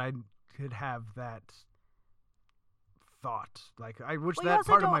 wish that I could have that thought. Like, I wish Well, you that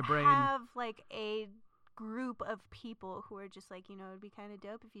also part of don't my brain. have like a group of people who are just like, it'd be kind of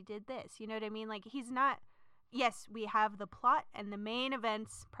dope if you did this. You know what I mean? Like, he's not. Yes, we have the plot and the main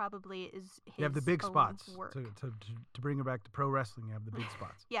events. Probably is his You have the big own spots. work. To bring it back to pro wrestling, you have the big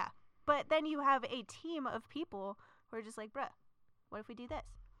spots. Yeah, but then you have a team of people who are just like, bruh, what if we do this?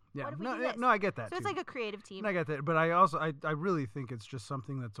 Yeah, What if we no, do yeah, this? no, I get that. So it's too. like a creative team. And I get that, but I also I really think it's just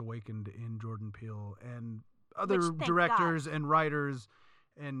something that's awakened in Jordan Peele and other Which, thank directors and writers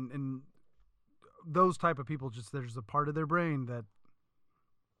and those type of people. Just there's a part of their brain that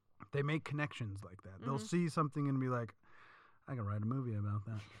they make connections like that. They'll Mhm. see something and be like, I can write a movie about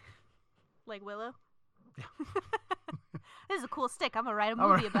that. Like Willow. Yeah. This is a cool stick. I'm gonna write a I'm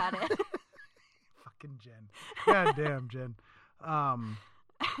movie about it. Fucking Jen. God damn, Jen.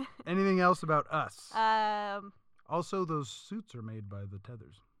 Anything else about Us? Also, those suits are made by the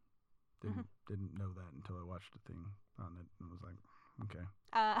Tethers. Didn't know that until I watched the thing on it and was like, okay.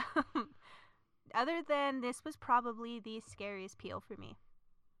 Other than this was probably the scariest Peele for me.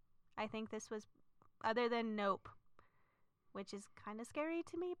 I think this was, other than Nope, which is kind of scary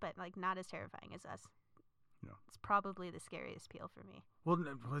to me, but like not as terrifying as Us. Yeah. It's probably the scariest Peele for me. Well,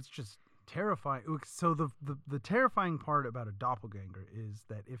 it's just terrifying. So the terrifying part about a doppelganger is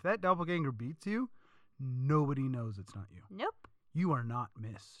that if that doppelganger beats you, nobody knows it's not you. Nope. You are not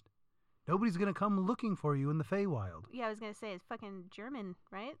missed. Nobody's going to come looking for you in the Feywild. Yeah, I was gonna say it's fucking German,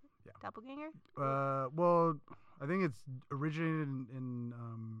 right? Yeah. Doppelganger. Well, I think it's originated in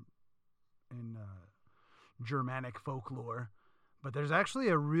Germanic folklore, but there's actually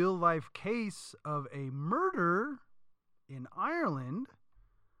a real life case of a murder in Ireland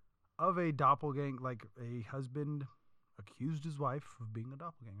of a doppelganger, like a husband accused his wife of being a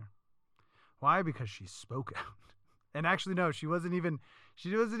doppelganger. Why? Because she spoke out. And actually, no, she wasn't even,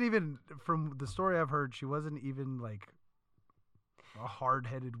 from the story I've heard, she wasn't even like a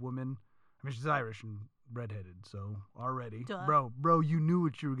hard-headed woman. I mean, she's Irish and redheaded, so already, Duh. bro, you knew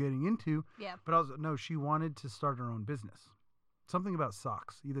what you were getting into. Yeah. But also, no, she wanted to start her own business. Something about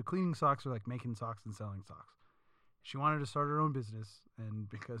socks, either cleaning socks or like making socks and selling socks. She wanted to start her own business, and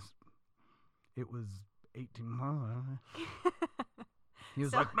because it was 18 months, he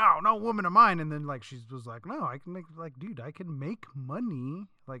was So- like, no woman of mine. And then like she was like, no, I can make, like, dude, I can make money.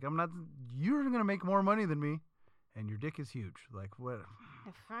 Like, you're gonna make more money than me, and your dick is huge. Like, what?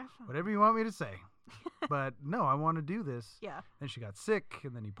 whatever you want me to say. But no, I want to do this. Yeah. Then she got sick,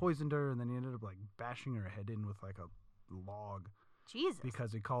 and then he poisoned her, and then he ended up like bashing her head in with like a log Jesus.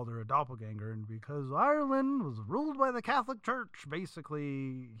 because he called her a doppelganger, and because Ireland was ruled by the Catholic Church,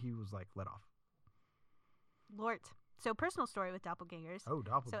 basically he was like let off. Lord. So personal story with doppelgangers. Oh,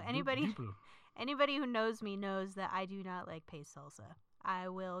 doppelganger. So anybody who knows me knows that I do not like paste salsa. I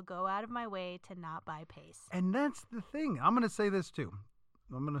will go out of my way to not buy paste. And that's the thing. I'm going to say this too.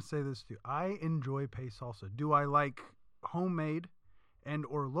 I enjoy paste salsa. Do I like homemade and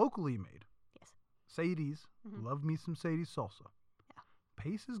or locally made? Yes. Sadie's. Mhm. Love me some Sadie's salsa. Yeah.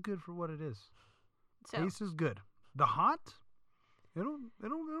 Paste is good for what it is. So Paste is good. The hot, it'll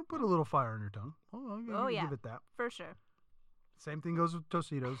put a little fire in your tongue. I'll yeah. give it that. for sure. Same thing goes with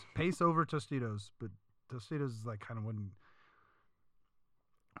Tostitos. Paste over Tostitos, but Tostitos is like kind of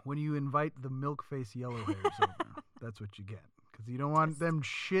when you invite the milk face yellow hairs over. That's what you get. Because you don't want them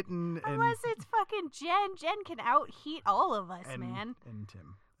shitting and... Unless it's fucking Jen. Jen can out-heat all of us, man. And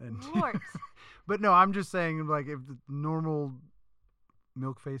Tim. And Lord. But no, I'm just saying, like, if the normal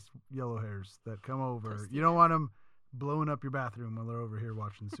milk-faced yellow hairs that come over, you don't want them blowing up your bathroom while they're over here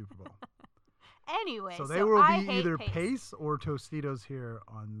watching the Super Bowl. Anyway, So they will I be hate either paste. Pace or Tostitos here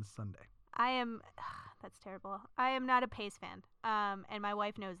on Sunday. I am... That's terrible. I am not a Pace fan. And my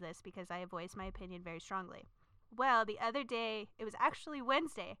wife knows this because I have voiced my opinion very strongly. Well, the other day, it was actually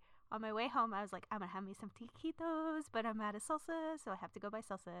Wednesday. On my way home, I was like, I'm going to have me some taquitos, but I'm out of salsa, so I have to go buy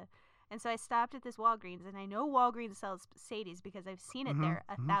salsa. And so I stopped at this Walgreens, and I know Walgreens sells Sadie's because I've seen it there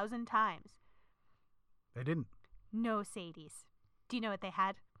 1,000 times. They didn't. No Sadie's. Do you know what they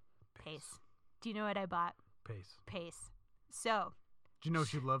had? Pace. Do you know what I bought? Pace. So. Do you know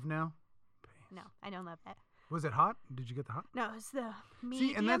what you love now? Pace. No, I don't love that. Was it hot? Did you get the hot? No, it's the medium.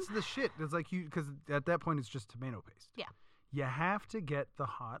 See, and that's the shit. It's like because at that point it's just tomato paste. Yeah. You have to get the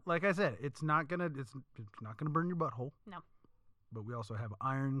hot. Like I said, it's not gonna burn your butthole. No. But we also have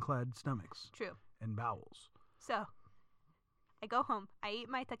ironclad stomachs. True. And bowels. So, I go home. I eat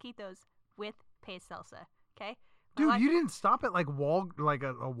my taquitos with paste salsa. Okay. Dude, you didn't stop at like a Walmart.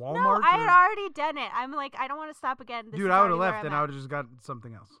 No, I had already done it. I'm like, I don't want to stop again. This Dude, is I would have already where left I'm and at. I would have just gotten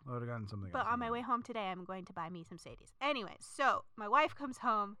something else. But on my way home today, I'm going to buy me some Sadie's. Anyway, so my wife comes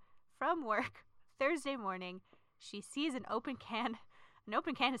home from work Thursday morning. She sees an open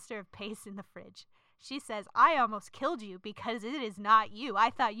canister of paste in the fridge. She says, I almost killed you because it is not you. I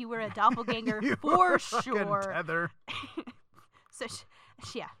thought you were a doppelganger for sure. Tether. So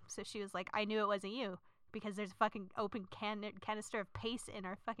she was like, I knew it wasn't you because there's a fucking open canister of paste in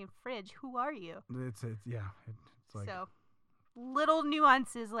our fucking fridge. Who are you? It's like so little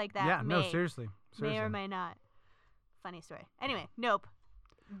nuances like that. yeah, no, seriously. May or may not. Funny story. Anyway, Nope.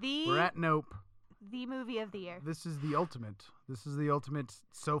 We're at Nope. The movie of the year. This is the ultimate.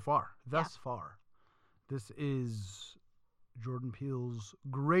 So far. Thus far. This is Jordan Peele's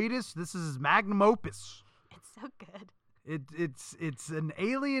greatest. This is his magnum opus. It's so good. It's an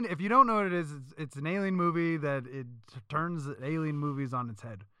alien. If you don't know what it is, it's an alien movie that it turns alien movies on its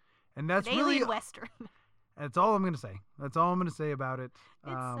head, and that's an really alien western. That's all I'm gonna say. That's all I'm gonna say about it.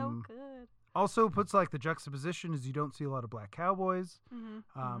 It's so good. Also puts like the juxtaposition is you don't see a lot of black cowboys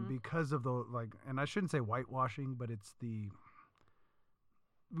because of the and I shouldn't say whitewashing, but it's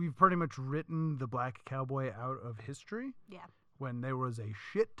we've pretty much written the black cowboy out of history. Yeah. When there was a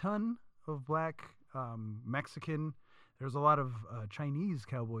shit ton of black Mexican. There's a lot of Chinese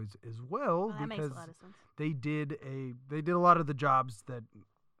cowboys as well That because makes a lot of sense. they did a lot of the jobs that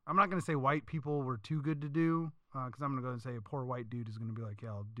I'm not going to say white people were too good to do because I'm going to go and say a poor white dude is going to be like, yeah,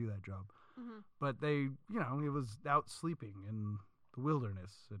 I'll do that job. Mm-hmm. But they, it was out sleeping in the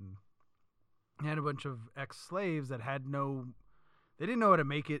wilderness and had a bunch of ex-slaves that they didn't know how to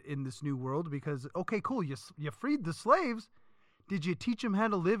make it in this new world because, okay, cool, you freed the slaves. Did you teach them how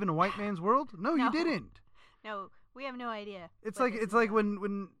to live in a white man's world? No, you didn't. No, we have no idea. It's like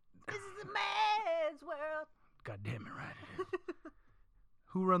when this is a man's world. God damn it, right it is.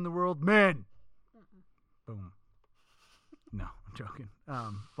 Who run the world? Men. Boom. No, I'm joking.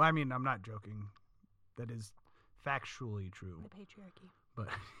 Well, I mean, I'm not joking. That is factually true. The patriarchy. But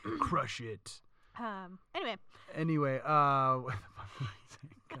crush it. Anyway, what the fuck was I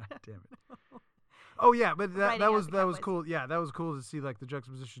saying? God damn it. Oh yeah, but that was cool. Yeah, that was cool to see like the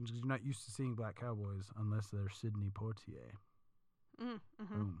juxtapositions because you're not used to seeing black cowboys unless they're Sidney Poitier.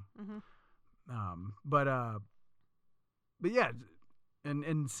 Boom. But yeah,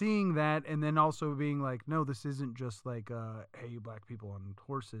 and seeing that, and then also being like, no, this isn't just like hey, black people on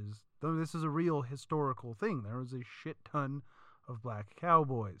horses. Though this is a real historical thing. There was a shit ton of black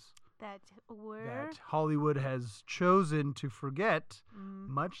cowboys. That were that Hollywood has chosen to forget, Mm.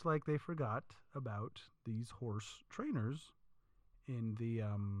 much like they forgot about these horse trainers in the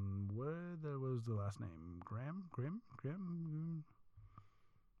what was the last name? Graham?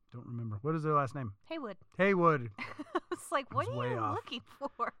 Don't remember. What is their last name? Haywood. Haywood. It's like, what was are way you off. looking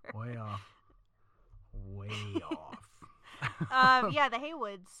for? Way off. Way off. Yeah, the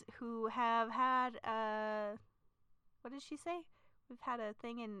Haywoods, who have had what did she say? We've had a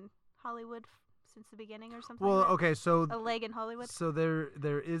thing in Hollywood since the beginning, or something. Well, like that? okay, so A leg in Hollywood.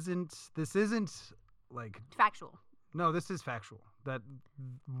 there isn't. This isn't like. Factual. No, this is factual. That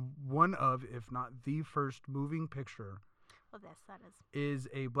one of, if not the first moving picture Well, yes, that is. is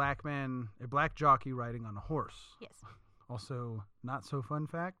a black jockey riding on a horse. Yes. Also, not so fun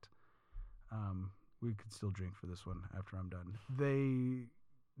fact. We could still drink for this one after I'm done. They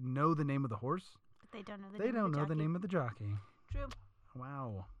know the name of the horse. But they don't know the They name don't of the know the jockey. name of the jockey. True.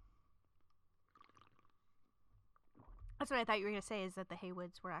 Wow. That's what I thought you were going to say, is that the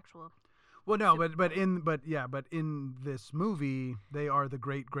Haywoods were actual. Well, no, but in this movie, they are the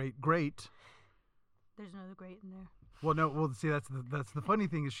great. There's another great in there. Well, no, well, see, that's the funny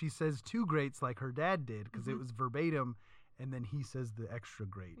thing is she says two greats like her dad did because it Mhm. was verbatim, and then he says the extra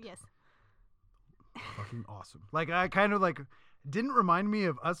great. Yes. Fucking awesome. Like I kind of like didn't remind me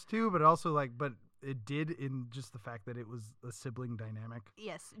of Us Two, but also but it did in just the fact that it was a sibling dynamic.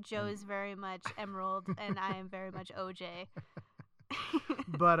 Yes. Joe is very much Emerald, and I am very much OJ.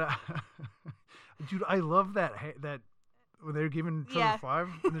 But dude, I love that when they're giving each Yeah. other five,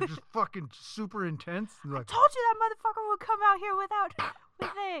 and they're just fucking super intense. And they're like, Told you that motherfucker would come out here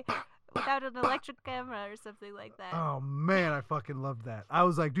without an electric camera or something like that. oh man, I fucking loved that. I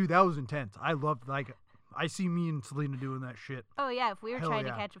was like, dude, that was intense. I loved I see me and Selena doing that shit. Oh yeah, if we were Hell trying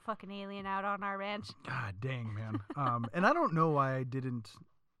yeah. to catch a fucking alien out on our ranch. God dang, man. And I don't know why I didn't.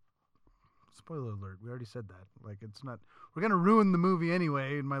 Spoiler alert. We already said that. Like, it's not. We're gonna ruin the movie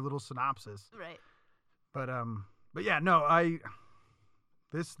anyway in my little synopsis. Right. But yeah, no.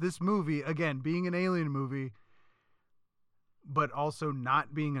 This movie again being an alien movie, but also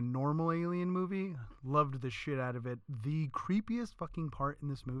not being a normal alien movie. Loved the shit out of it. The creepiest fucking part in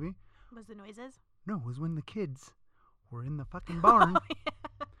this movie. Was the noises? No, was when the kids were in the fucking barn.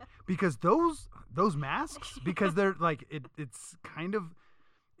 Because those masks, because they're like it's kind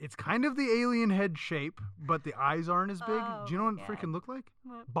of the alien head shape, but the eyes aren't as big. Oh Do you know my what it God. freaking look like?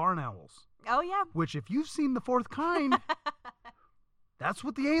 What? Barn owls. Oh yeah. Which, if you've seen The Fourth Kind, that's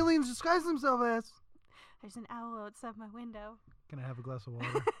what the aliens disguise themselves as. There's an owl outside my window. Can I have a glass of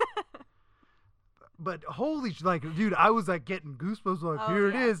water? But holy, dude, I was like getting goosebumps. Like, Oh, here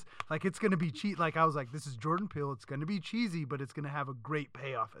it yeah. is. Like, it's gonna be cheap. Like, I was like, this is Jordan Peele. It's gonna be cheesy, but it's gonna have a great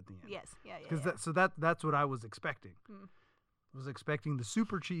payoff at the end. Yes. Yeah. Because yeah. that's what I was expecting. Hmm. Was expecting the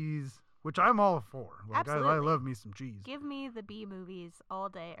super cheese, which I'm all for. Like, I Absolutely. love me some cheese. Give me the B movies all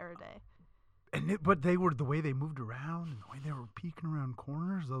day, every day. But they were the way they moved around and the way they were peeking around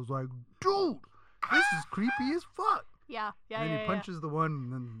corners. I was like, dude, this is creepy as fuck. Yeah. Yeah. And then yeah, he punches the one,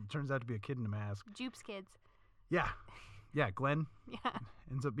 and then it turns out to be a kid in a mask. Yeah. Jupes kids. Yeah, Glenn Yeah.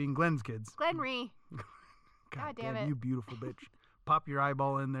 ends up being Glenn's kids. Glenn Rhee. God damn it. you beautiful bitch. Pop your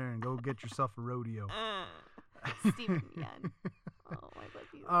eyeball in there and go get yourself a rodeo. Stephen Yeun. Oh, I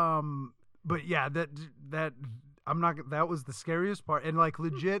love you. But yeah, that was the scariest part, and like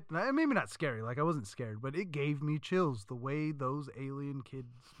legit, maybe not scary, like I wasn't scared, but it gave me chills the way those alien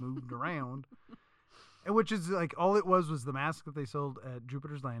kids moved around, and which is like all it was the mask that they sold at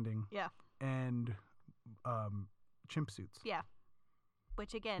Jupiter's Landing, Yeah. and chimp suits, Yeah.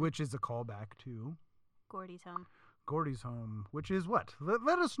 Which again, which is a callback to Gordy's home. Gordy's home, which is what?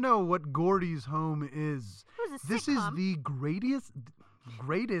 Let us know what Gordy's home is. It was a This is sitcom. the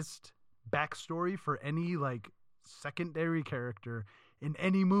greatest backstory for any like secondary character in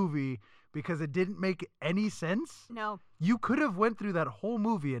any movie because it didn't make any sense. No. You could have went through that whole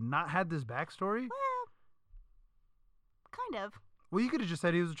movie and not had this backstory. Well, kind of. Well, you could have just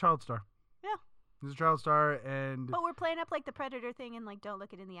said he was a child star. Yeah. He was a child star, and But we're playing up like the Predator thing and like don't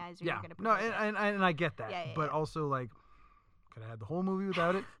look it in the eyes or yeah, you're gonna no, protect it. and I get that, Yeah, yeah, but yeah. also like could have had the whole movie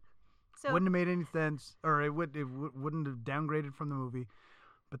without it. So Wouldn't have made any sense, or it wouldn't have downgraded from the movie.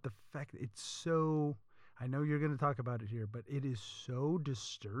 But the fact that it's so, I know you're going to talk about it here, but it is so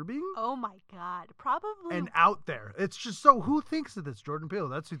disturbing oh my god, probably and out there. It's just so, who thinks of this? Jordan Peele,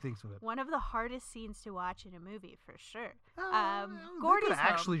 that's who thinks of it. one of the hardest scenes to watch in a movie for sure. They Gordy's could home.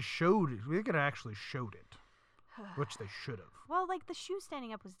 have actually showed it. We could have actually showed it, which they should have. Well, like the shoe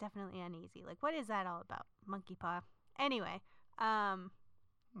standing up was definitely uneasy. Like, what is that all about? Monkey paw. Anyway,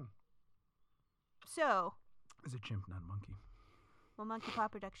 So, It's a chimp, not a monkey. Well, Monkey Paw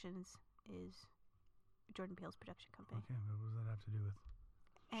Productions is Jordan Peele's production company. Okay, but what does that have to do with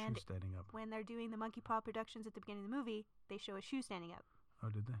And shoe standing up? when they're doing the Monkey Paw Productions at the beginning of the movie, they show a shoe standing up. Oh,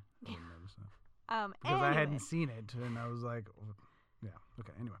 did they? I didn't notice that. Because Anyway. I hadn't seen it, and I was like, yeah,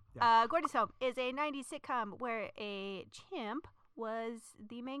 okay, anyway. Yeah. Gordy's Home is a 90s sitcom where a chimp was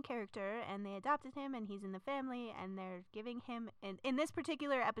the main character, and they adopted him, and he's in the family, and they're giving him, in this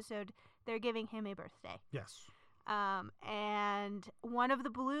particular episode, they're giving him a birthday. Yes. And one of the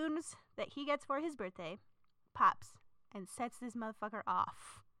balloons that he gets for his birthday pops and sets this motherfucker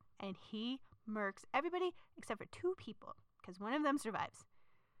off. And he murks everybody except for 2 people, because one of them survives.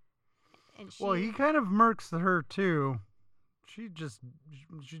 And Well, he kind of murks her, too. She just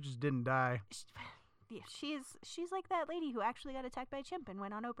didn't die. She's like that lady who actually got attacked by a chimp and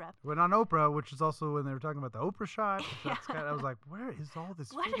went on Oprah. Went on Oprah, which is also when they were talking about the Oprah shot. That's I was like, where is all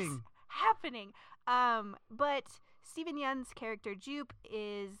this What fitting? is happening? But Steven Yeun's character Jupe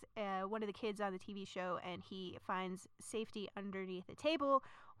is one of the kids on the TV show, and he finds safety underneath a table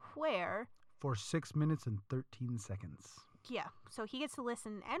where... For 6 minutes and 13 seconds. Yeah, so he gets to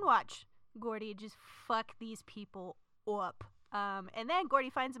listen and watch Gordy just fuck these people up. And then Gordy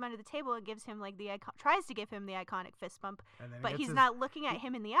finds him under the table and gives him like tries to give him the iconic fist bump, And then but he's not looking at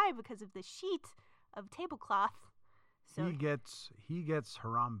him in the eye because of the sheet of tablecloth. So he gets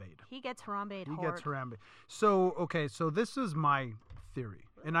Harambe'd. He gets Harambe'd He hard. gets Harambe. So, okay, so this is my theory.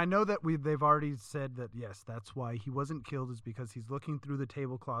 And I know that they've already said that, yes, that's why he wasn't killed, is because he's looking through the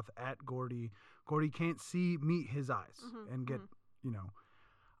tablecloth at Gordy. Gordy can't meet his eyes and get,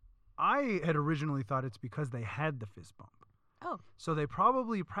 I had originally thought it's because they had the fist bump. Oh. So they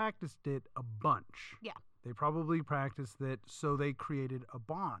probably practiced it a bunch. Yeah. They probably practiced it, so they created a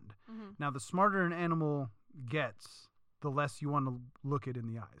bond. Mm-hmm. Now, the smarter an animal gets, the less you want to look it in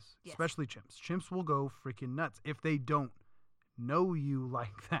the eyes, Yes. especially chimps. Chimps will go freaking nuts if they don't know you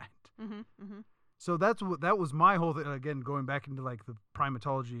like that. Mm-hmm. Mm-hmm. So that was my whole thing. Again, going back into like the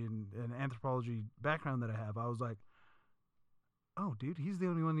primatology and anthropology background that I have, I was like, oh, dude, he's the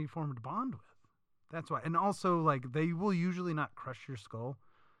only one you formed a bond with. That's why. And also, like, they will usually not crush your skull.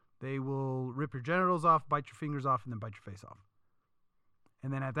 They will rip your genitals off, bite your fingers off, and then bite your face off.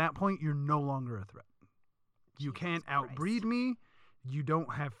 And then at that point, you're no longer a threat. You Jesus can't Christ. outbreed me. You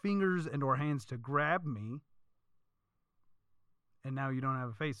don't have fingers and or hands to grab me. And now you don't have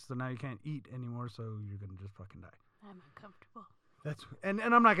a face, so now you can't eat anymore, so you're going to just fucking die. I'm uncomfortable. And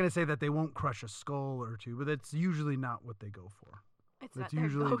I'm not going to say that they won't crush a skull or two, but that's usually not what they go for. It's That's not their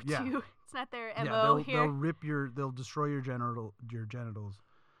usually- go-to. yeah. It's not their Yeah, MO here. they'll destroy your genitals.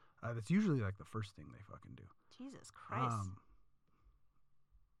 That's usually like the first thing they fucking do. Jesus Christ.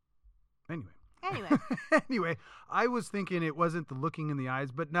 Anyway, Anyway, I was thinking it wasn't the looking in the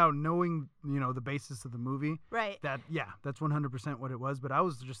eyes, but now knowing, the basis of the movie, right. that's 100% what it was. But I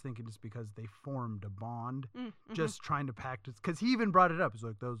was just thinking it's because they formed a bond, Mm-hmm. just trying to practice. Because he even brought it up. He's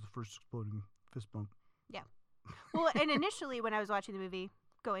like, that was the first exploding fist bump. Well, and initially when I was watching the movie,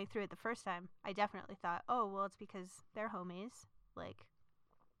 going through it the first time, I definitely thought, oh, well, it's because they're homies. Like,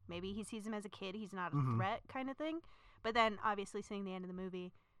 maybe he sees him as a kid. He's not a Mhm. threat kind of thing. But then, obviously, seeing the end of the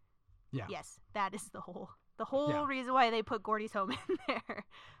movie, Yeah. yes, that is the whole Yeah. reason why they put Gordy's Home in there.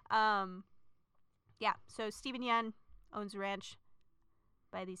 Yeah, so Steven Yeun owns a ranch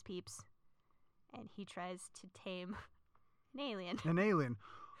by these peeps, and he tries to tame an alien, An alien.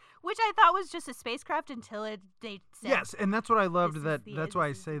 which I thought was just a spacecraft until they said, Yes, and that's what I loved. This is That the- that's why I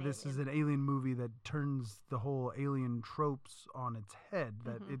this is say an this is an alien movie that turns the whole alien tropes on its head.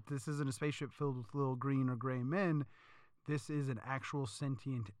 That Mhm. this isn't a spaceship filled with little green or gray men. This is an actual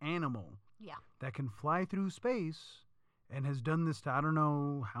sentient animal yeah, that can fly through space and has done this to I don't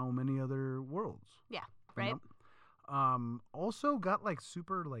know how many other worlds. yeah, you right? know? Also got like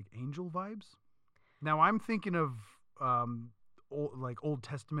super like angel vibes. Now I'm thinking of Old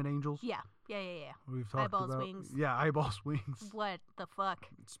Testament angels. Yeah. We've talked Eyeballs, about wings. Yeah, eyeballs, wings. What the fuck?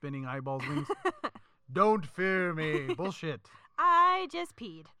 Spinning eyeballs, wings. Don't fear me. Bullshit. I just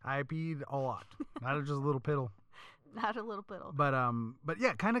peed. I peed a lot, not just a little piddle. Not a little bit. But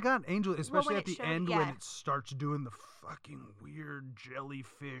yeah, kind of got angel, especially when at it the showed- end when yeah. it starts doing the fucking weird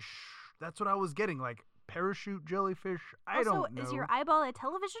jellyfish. That's what I was getting, like parachute jellyfish. I Also, don't know. is your eyeball a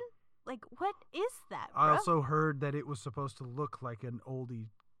television? Like, what is that, bro? I also heard that it was supposed to look like an oldie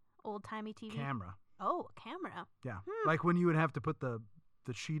Old-timey TV? camera. Oh, a camera. Yeah, like when you would have to put the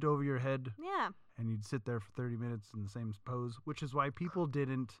sheet over your head Yeah. and you'd sit there for 30 minutes in the same pose, which is why people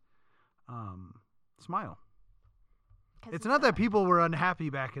didn't smile. 'Cause It's not a- that people were unhappy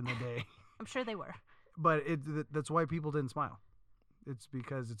back in the day, I'm sure they were. but that's why people didn't smile. It's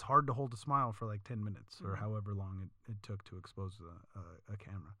because it's hard to hold a smile for like 10 minutes or Mhm. however long it took to expose a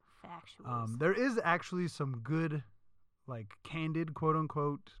camera. Factuals. There is actually some good, like, candid,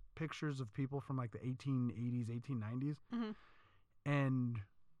 quote-unquote, pictures of people from, like, the 1880s, 1890s. Mhm. And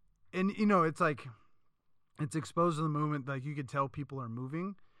you know, it's like, it's exposed to the movement, like, you could tell people are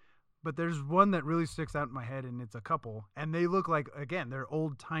moving. But there's one that really sticks out in my head, and it's a couple. And they look like, again, they're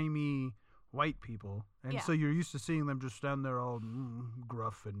old-timey white people. And Yeah. so you're used to seeing them just stand there all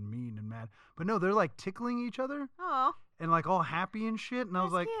gruff and mean and mad. But no, they're, like, tickling each other Oh, and, like, all happy and shit. And I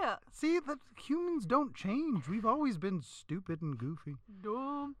was that's like, cute. see, that humans don't change. We've always been stupid and goofy.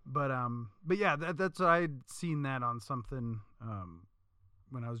 Dumb. But yeah, that's I'd seen that on something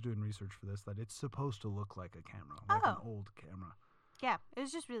when I was doing research for this, that it's supposed to look like a camera, like an Oh. old camera. Yeah, it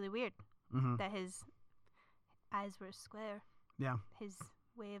was just really weird Mm-hmm. that his eyes were square. Yeah. His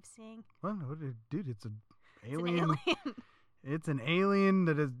way of seeing. Well, dude, it's an It's an alien. alien. It's an alien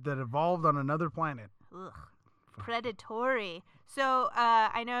that evolved on another planet. Ugh. Predatory. So,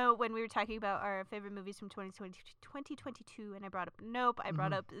 I know when we were talking about our favorite movies from 2022, and I brought up Nope, I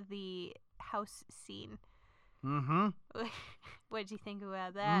brought Mhm. up the house scene. Mm-hmm. What did you think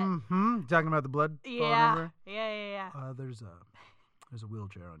about that? Mm-hmm. Talking about the blood falling Yeah. everywhere? Yeah. There's a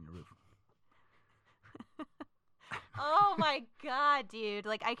wheelchair on your roof. Oh my god, dude.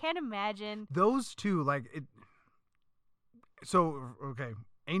 Like, I can't imagine. Those two, like it. So okay,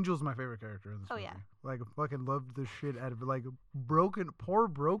 Angel's my favorite character in this Oh, movie. yeah. Like, I fucking loved the shit out of it. Like,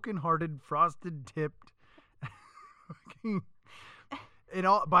 broken-hearted, frosted-tipped. Fucking,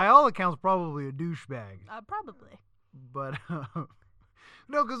 by all accounts, probably a douchebag. Probably. But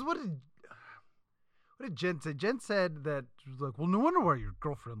no, because what did Jen say? Jen said that she was like, well, no wonder why your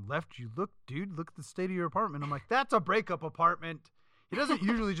girlfriend left you. Look, dude, look at the state of your apartment. I'm like, that's a breakup apartment. He doesn't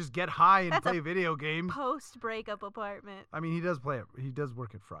usually just get high and That's a play video games. Post breakup apartment. I mean, he does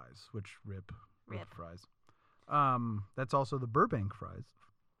work at Fry's, which rip Rip. Fry's. That's also the Burbank Fry's.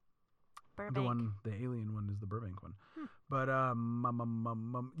 Burbank. The alien one is the Burbank one. But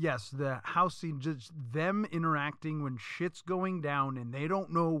yes, the house scene, just them interacting when shit's going down and they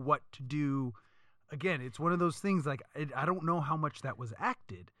don't know what to do. Again, it's one of those things, like, I don't know how much that was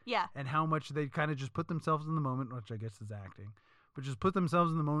acted Yeah. and how much they kind of just put themselves in the moment, which I guess is acting, but just put themselves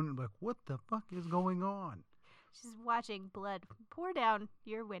in the moment and be like, what the fuck is going on? She's watching blood pour down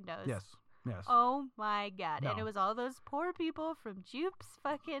your windows. Yes. Oh my god. And No. it was all those poor people from Jupe's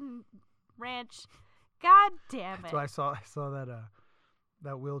fucking ranch. God damn it. So I saw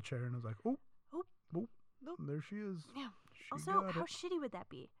that wheelchair and I was like, oh, Oop. there she is. Yeah. She Also, got how it. shitty would that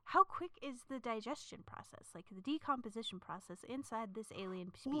be? How quick is the digestion process? Like, the decomposition process inside this alien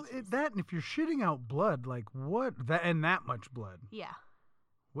species? Well, that, and if you're shitting out blood, like, what, that much blood, Yeah.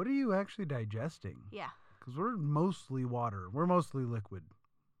 what are you actually digesting? Yeah. Because we're mostly water. We're mostly liquid.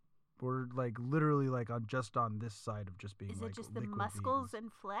 We're, like, literally, like, just on this side of just being, Is like, it just the liquid muscles beings.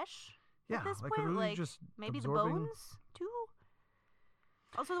 and flesh? Yeah, At this like, point, are we like, just maybe absorbing- the bones, too?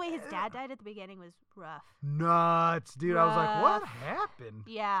 Also, the way his dad died at the beginning was rough. Nuts, dude. I was like, what Rough. happened?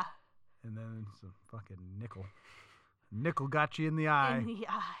 Yeah. And then it's a fucking nickel. Nickel got you in the eye. In the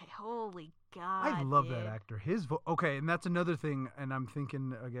eye. Holy God. I love dude. that actor. His okay, and that's another thing. And I'm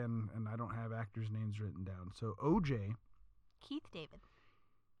thinking again, and I don't have actors' names written down. So OJ, Keith David.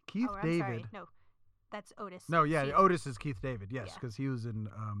 Keith oh, I'm David. sorry. No, that's Otis. No, yeah, Keith. Otis is Keith David. Yes, Yeah. because he was in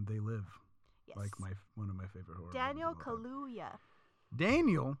They Live, Yes. like one of my favorite horror. Daniel movies of all time. Kaluuya.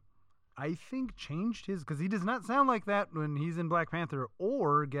 Daniel, I think changed his because he does not sound like that when he's in Black Panther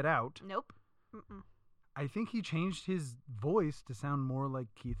or Get Out. Nope. Mm-mm. I think he changed his voice to sound more like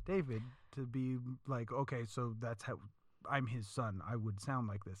Keith David to be like, okay, so that's how I'm his son. I would sound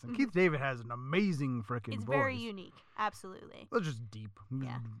like this. And Mhm. Keith David has an amazing freaking It's voice. very unique. Absolutely. Well, just deep.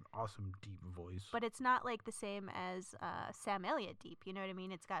 Yeah. Awesome deep voice. But it's not like the same as Sam Elliott deep. You know what I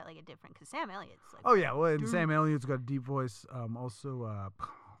mean? It's got like a different, because Sam Elliott's like. Oh yeah, well, and Dude. Sam Elliott's got a deep voice. Also,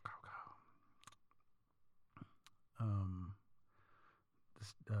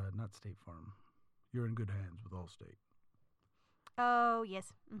 not State Farm. You're in good hands with Allstate. Oh,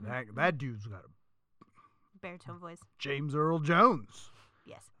 yes. Mhm. That dude's got a Baritone voice. James Earl Jones,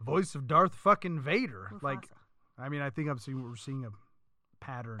 Yes. voice of Darth fucking Vader. Like, Mufasa. I mean, I think we're seeing a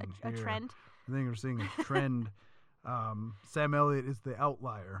pattern a here. trend. I think we're seeing a trend. Sam Elliott is the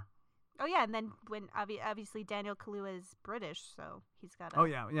outlier. Oh, yeah. And then when obviously Daniel Kaluuya is British, so he's got to Oh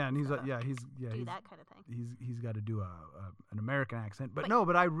yeah, and he's gotta he's do that kind of thing. he's got to do an American accent. But But no,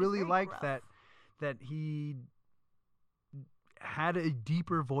 but I really very like gruff. that he had a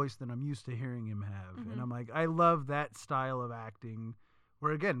deeper voice than I'm used to hearing him have. Mhm. And I'm like, I love that style of acting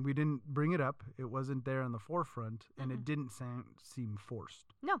Where again, we didn't bring it up. It wasn't there on the forefront, and it didn't seem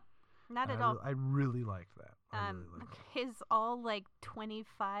forced. No, not And at all. I really liked that. I really liked that. His all like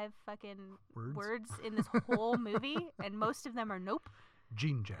 25 fucking Words? words in this whole movie, and most of them are nope.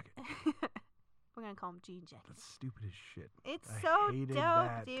 Jean jacket. We're gonna call him Jean Jacket. That's stupid as shit. It's I so hated dope,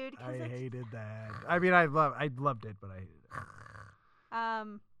 that. dude. 'cause I it's- hated that. I mean, I loved it, but I hated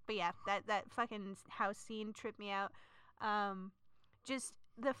it. But yeah, that fucking house scene tripped me out. Just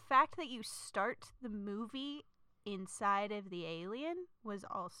the fact that you start the movie inside of the alien was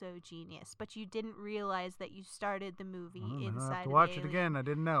also genius, but you didn't realize that you started the movie I inside have to of watch the it alien. again. I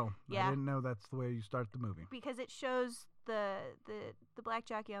didn't know. Yeah. I didn't know that's the way you start the movie. Because it shows the black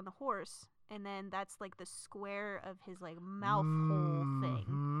jockey on the horse, and then that's like the square of his like mouth hole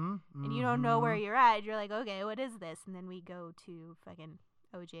thing. And you don't know where you're at. You're like, okay, what is this? And then we go to fucking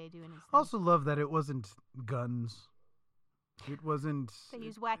OJ doing his thing. Also, love that it wasn't guns. It wasn't. They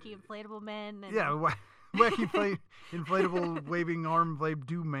use wacky inflatable men. And Yeah, wacky inflatable waving arm flame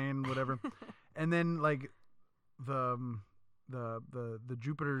do man whatever, and then like the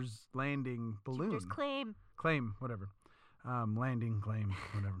Jupiter's landing balloon. Jupiter's Claim whatever, landing claim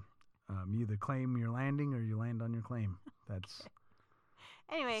whatever. You either claim your landing or you land on your claim. That's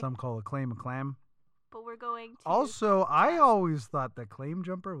Anyway, some call a claim a clam. but we're going to. Also, I always thought that claim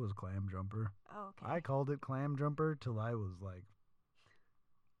jumper was clam jumper. Oh, okay. I called it clam jumper till I was like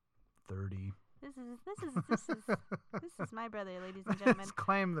 30. This is my brother, ladies and gentlemen.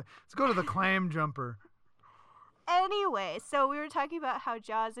 Let's go to the clam jumper. Anyway, so we were talking about how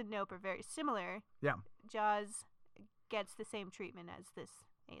Jaws and Nope are very similar. Yeah. Jaws gets the same treatment as this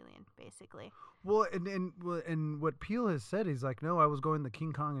alien, basically. Well, and what Peele has said is like, no, I was going the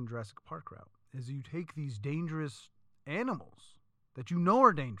King Kong and Jurassic Park route. Is you take these dangerous animals that you know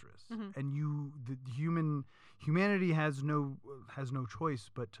are dangerous, and humanity has no choice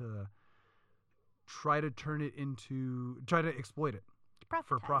but to try to exploit it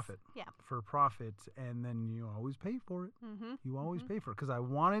for Profitize. profit. Yeah. For profit, and then you always pay for it. Mm-hmm. You always pay for it because I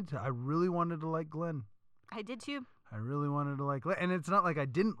really wanted to like Glenn. I did too. I really wanted to like Glenn, and it's not like I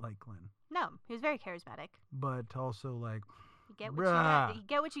didn't like Glenn, No, he was very charismatic. but also like. You get what you got. Bruh. You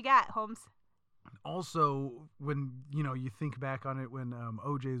get what you got, Holmes. Also, when you think back on it, when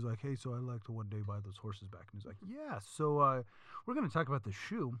OJ's like, "Hey, so I'd like to one day buy those horses back," and he's like, "Yeah, so we're gonna talk about the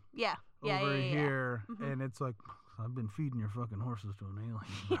shoe Yeah. Yeah. over yeah. here," Mhm. and it's like, "I've been feeding your fucking horses to an alien."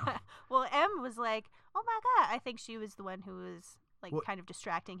 now." Yeah. Well, M was like, "Oh my god!" I think she was the one who was like Well- kind of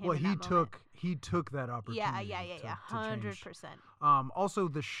distracting him. Well, in he that moment. took that opportunity. Yeah. to 100%. change. Also,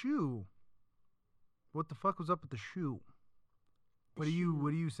 the shoe. What the fuck was up with the shoe? What do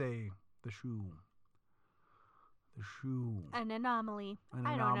you say? The shoe. The shoe. An anomaly. An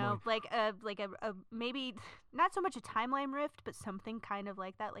I don't know, anomaly. like a maybe not so much a timeline rift, but something kind of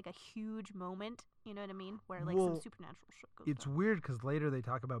like that, like a huge moment. You know what I mean? Where like Well, some supernatural shit goes It's on. weird because later they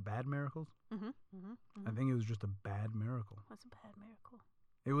talk about bad miracles. Mm-hmm. I think it was just a bad miracle. What's a bad miracle?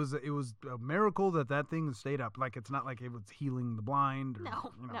 It was a miracle that thing stayed up. Like, it's not like it was healing the blind or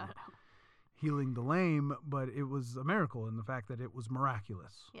No, no. healing the lame, but it was a miracle in the fact that it was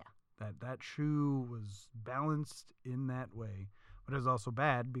miraculous. Yeah. That shoe was balanced in that way, but it was also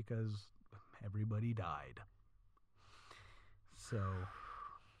bad because everybody died.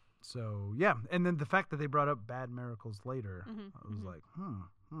 So yeah, and then the fact that they brought up bad miracles later, I was like,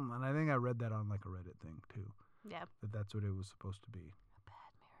 and I think I read that on like a Reddit thing too. Yeah. That's what it was supposed to be. A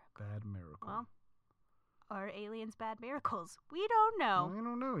bad miracle. Bad miracle. Well, are aliens bad miracles? We don't know. I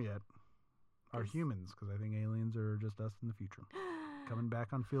don't know yet. Are 'Cause- humans, because I think aliens are just us in the future. Coming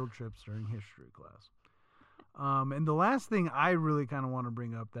back on field trips during history class. And the last thing I really kind of want to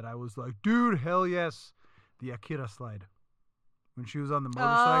bring up that I was like, dude, hell yes, the Akira slide. When she was on the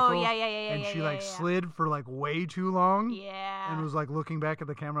motorcycle. Oh, yeah. And she yeah. slid for like way too long. Yeah. And was like looking back at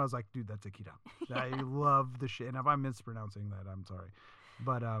the camera. I was like, dude, that's Akira. I love the shit. And if I'm mispronouncing that, I'm sorry.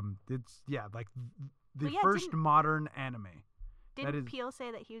 But it's, yeah, like the Well, yeah, first modern anime. Didn't is- Peel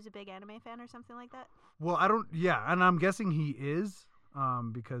say that he was a big anime fan or something like that? Well, I don't. Yeah, and I'm guessing he is,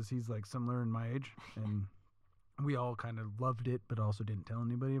 because he's like similar in my age, and we all kind of loved it, but also didn't tell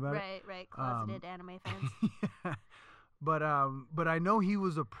anybody about it. Right. Closeted anime fans. Yeah. But I know he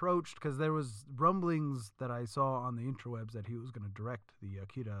was approached because there was rumblings that I saw on the interwebs that he was going to direct the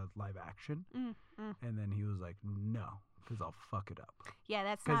Akira live action, and then he was like, no, because I'll fuck it up. Yeah,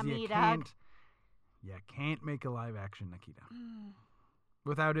 that's Because not me, can't, dog. you can't make a live action Akira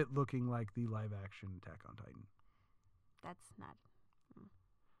without it looking like the live action Attack on Titan. That's not.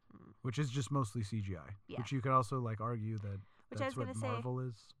 Which is just mostly CGI. Yeah. Which you could also like argue that Which I that's was what gonna say- Marvel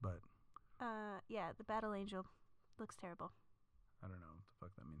is, but Yeah, the Battle Angel looks terrible. I don't know what the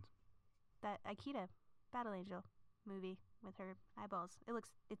that Akira Battle Angel movie with her eyeballs.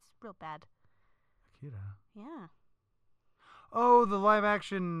 It's real bad. Akira. Yeah. Oh, the live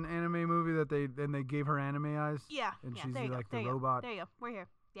action anime movie that they gave her anime eyes. Yeah. And yeah, she's there you like go. the there robot. You go. There you go. We're here.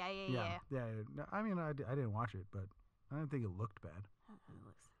 Yeah. Yeah. No, I mean, I didn't watch it, but I didn't think it looked bad.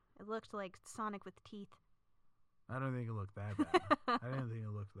 It looked like Sonic with teeth. I don't think it looked that bad. I didn't think it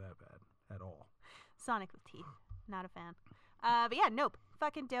looked that bad at all. Sonic with teeth. Not a fan. But yeah, Nope.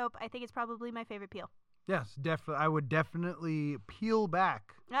 Fucking dope. I think it's probably my favorite Peel. Yes, definitely. I would definitely peel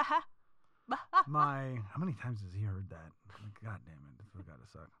back Uh-huh. my. How many times has he heard that? God damn it! This gotta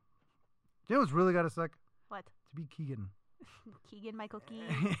suck. You know what's really gotta suck? What? To be Keegan. Keegan Michael Key.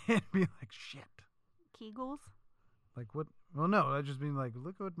 And be like, shit. Kegels? Like what? Well, no. I just mean like,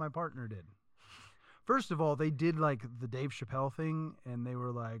 look at what my partner did. First of all, they did like the Dave Chappelle thing, and they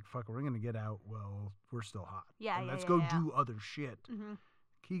were like, "Fuck, we're gonna get out. Well, we're still hot. Yeah, Let's go do other shit." Mm-hmm.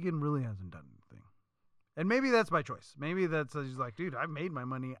 Keegan really hasn't done anything, and maybe that's by choice. Maybe that's he's like, dude, I've made my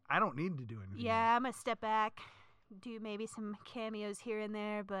money. I don't need to do anything. Yeah, I'm gonna step back, do maybe some cameos here and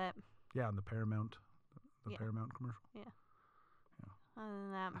there, but Yeah, on the Paramount, Yeah. Paramount commercial. other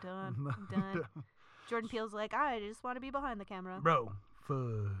than that, I'm done. I'm done. Jordan Peele's like, I just want to be behind the camera. Bro,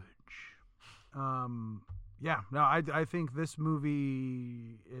 fudge. Yeah, no, I think this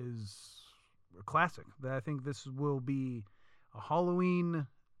movie is a classic. I think this will be a Halloween,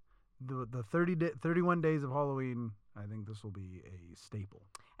 the 31 days of Halloween. I think this will be a staple.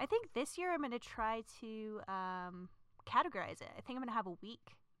 I think this year I'm gonna try to categorize it. I think I'm gonna have a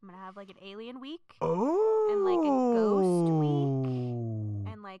week. I'm gonna have like an alien week. Oh, And, like, a ghost week.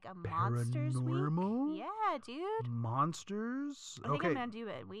 And like a monsters Paranormal? week. Yeah, dude. Monsters. I think okay, I'm gonna do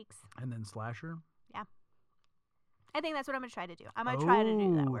it in weeks. and then slasher. I think that's what I'm gonna try to do. I'm gonna try to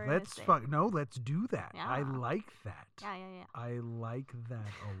do that. We're gonna let's see. No, let's do that. I Yeah. like that. Yeah. I like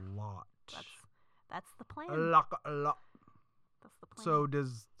that a lot. That's the plan. a lot. That's the plan. So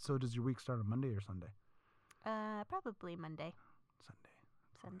does your week start on Monday or Sunday? Probably Monday. Sunday.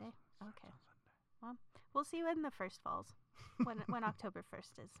 Sunday. Okay. Well, we'll see when the first falls. when October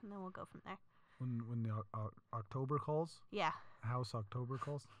 1st is, and then we'll go from there. When the October calls, Yeah. House October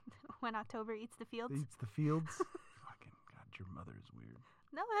calls, When October eats the fields. eats the fields. Fucking God, your mother is weird.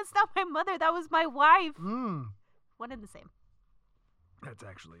 No, that's not my mother. That was my wife. Mm. One and the same. That's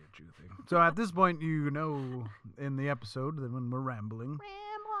actually a true thing. So at this point, you know, in the episode that when we're rambling,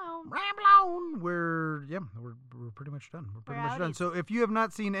 we're pretty much done. We're pretty much done. outies. So if you have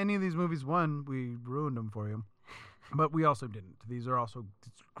not seen any of these movies, one, we ruined them for you, but we also didn't. These are also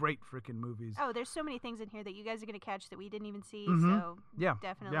great freaking movies. Oh, there's so many things in here that you guys are gonna catch that we didn't even see. Mhm. So Yeah,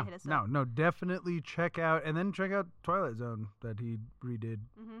 definitely yeah. hit us up. No, definitely check out Twilight Zone that he redid.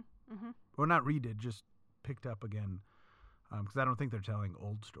 Or not redid, just picked up again. Because I don't think they're telling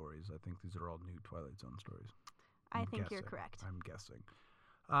old stories. I think these are all new Twilight Zone stories. I think you're correct. I'm guessing.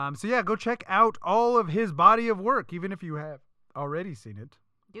 So yeah, go check out all of his body of work, even if you have already seen it.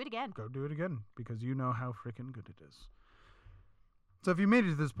 Do it again. Go do it again, because you know how freaking good it is. So if you made it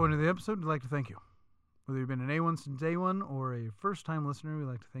to this point of the episode, we'd like to thank you. Whether you've been an A1 since day one or a first-time listener, we'd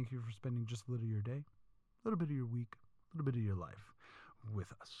like to thank you for spending just a little of your day, a little bit of your week, a little bit of your life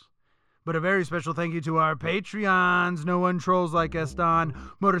with us. But a very special thank you to our Patreons. No one trolls like Eston,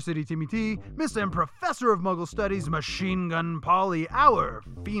 Motor City Timmy T, Miss and Professor of Muggle Studies, Machine Gun Polly, our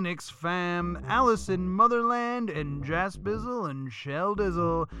Phoenix fam, Allison Motherland, and Jaspizzle and Shell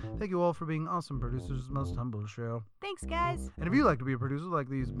Dizzle. Thank you all for being awesome producers of the Most Humble Show. Thanks, guys. And if you'd like to be a producer like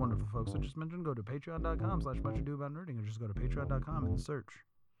these wonderful folks I just mentioned, go to patreon.com/muchadoaboutnerding or just go to patreon.com and search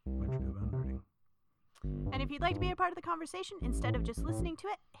Much Ado About Nerding. And if you'd like to be a part of the conversation instead of just listening to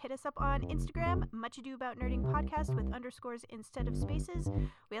it, hit us up on Instagram, Much Ado About Nerding Podcast with underscores instead of spaces.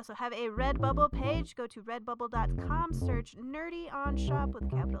 We also have a Redbubble page. Go to redbubble.com, search Nerdy on Shop with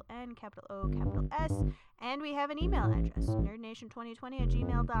capital N, capital O, capital S. And we have an email address,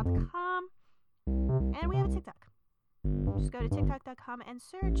 nerdnation2020@gmail.com. And we have a TikTok. Just go to tiktok.com and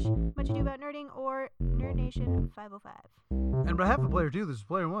search Much Ado About Nerding or NerdNation505. And on behalf of Player 2, this is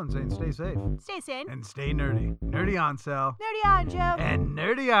Player 1 saying stay safe. Stay sane. And stay nerdy. Nerdy on, Sal. Nerdy on, Joe. And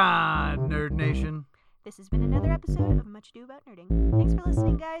nerdy on, Nerd Nation. This has been another episode of Much Ado About Nerding. Thanks for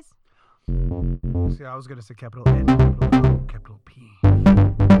listening, guys. See, I was going to say capital N, capital O, capital P.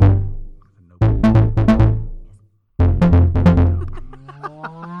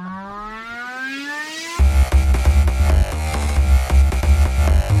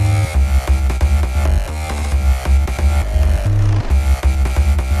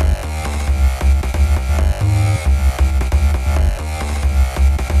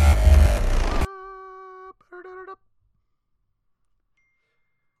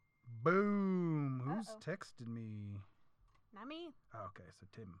 Boom. Who's Uh-oh. texted me? Not me. Oh, okay, so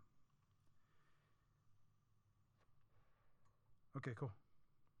Tim. Okay, cool.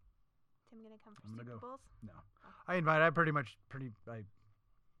 Tim gonna come for I'm gonna Super go. Bowls? No. I figured.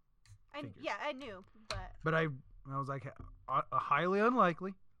 Yeah, I knew, But I was like, highly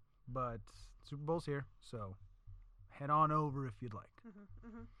unlikely, but Super Bowl's here, so head on over if you'd like.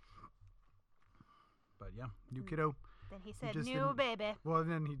 But yeah, new kiddo. then he said, just "New didn't- baby." Well,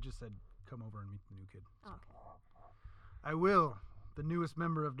 then he just said, come over and meet the new kid. So. Okay. I will. The newest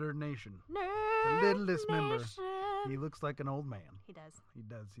member of Nerd Nation. Nerd littlest member. Nation. He looks like an old man. He does. He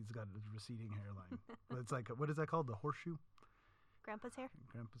does. He's got a receding hairline. But it's like, what is that called? The horseshoe? Grandpa's hair.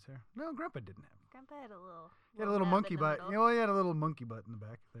 Grandpa's hair? No, Grandpa didn't have it. Grandpa had a little. He had a little nub in monkey the butt. middle. You know, he had a little monkey butt in the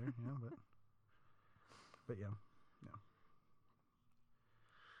back there. You know, but yeah.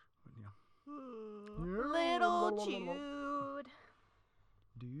 Little Jude.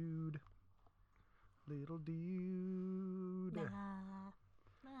 Dude. Little dude. Na,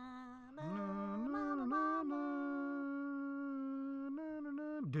 na, na, na.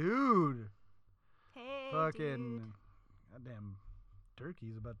 Dude. Hey, Fucking dude. goddamn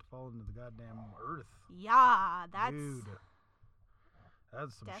turkey's about to fall into the goddamn earth. Yeah, that's Dude.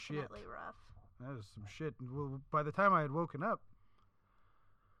 That's some shit. definitely rough. That is some shit. Well, by the time I had woken up,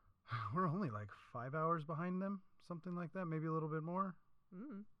 we're only like 5 hours behind them, something like that, maybe a little bit more.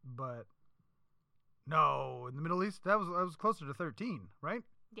 Mm. But no, in the Middle East, I was closer to 13, right?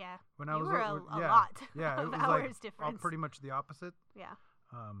 Yeah. When I You was were o- a yeah, lot yeah, of it was hours like difference. pretty much the opposite. Yeah.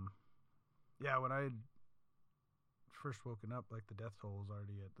 Yeah, when I had first woken up, like the death toll was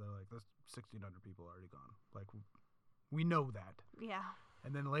already at like that's 1,600 people already gone. Like we know that. Yeah.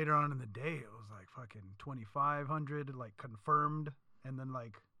 And then later on in the day, it was like fucking 2,500 like confirmed, and then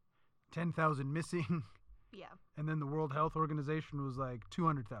like 10,000 missing. Yeah. And then the World Health Organization was like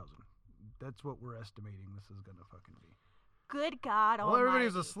 200,000. That's what we're estimating this is gonna fucking be. Good God Well, Almighty. everybody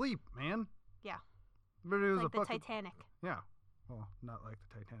was asleep, man. Yeah. Everybody was Like a the fucking Titanic. yeah. Well, not like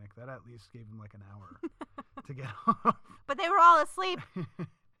the Titanic. That at least gave them like an hour to get off. But they were all asleep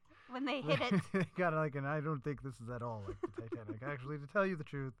when they hit it. They got like an. I don't think this is at all like the Titanic. Actually, to tell you the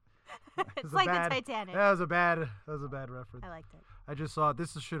truth, It's like the Titanic. That was a bad reference. I liked it. I just saw it.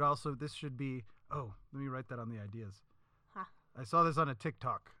 This should be. Oh, let me write that on the ideas. Huh. I saw this on a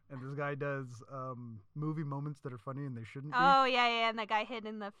TikTok, and this guy does movie moments that are funny and they shouldn't be. Oh, yeah, and the guy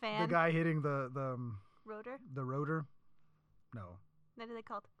hitting the fan. The guy hitting the Rotor? rotor. No, What are they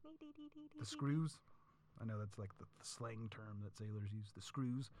called? the screws. I know that's like the slang term that sailors use. The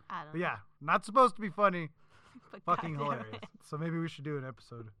screws. I don't But know. yeah, not supposed to be funny. But Fucking goddamn hilarious. it. So maybe we should do an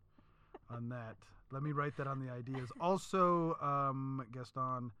episode on that. Let me write that on the ideas. Also,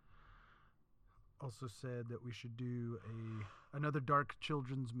 Gaston also said that we should do another dark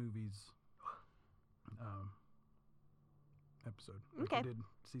children's movies episode. Like Okay. we did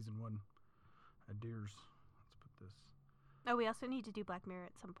season 1 at Deers. Let's put this. Oh, we also need to do Black Mirror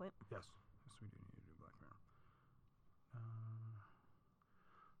at some point. Yes. Yes, we do need to do Black Mirror.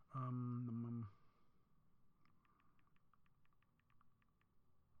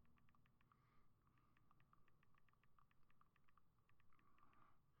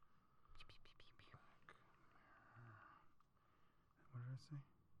 What did I say?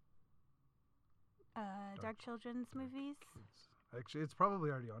 Dark children's movies. Actually, it's probably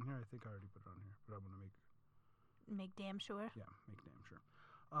already on here. I think I already put it on here, but I'm gonna Make damn sure. make damn sure.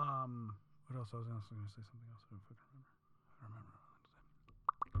 What else? I was also gonna say something else. I don't fucking remember. I don't remember.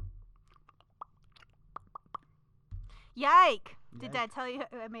 Yike! Did Yike. Dad tell you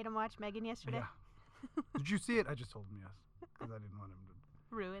I made him watch Megan yesterday? Yeah. Did you see it? I just told him yes, because I didn't want him to.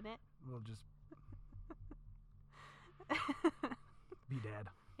 Ruin it. Well, just be dad.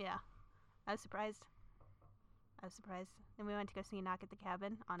 Yeah. I was surprised. Then we went to go see Knock at the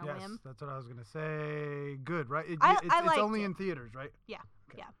Cabin on a Yes, whim. that's what I was gonna say. Good, right? I it's liked only it. in theaters, right? Yeah.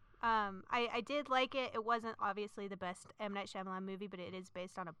 Okay. Yeah. I did like it. It wasn't obviously the best M. Night Shyamalan movie, but it is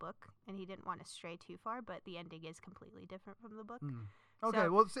based on a book, and he didn't want to stray too far, but the ending is completely different from the book. Okay,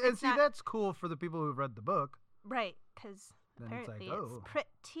 So, well, and it's see, not- that's cool for the people who've read the book. Right, because Then it's like, apparently oh. it's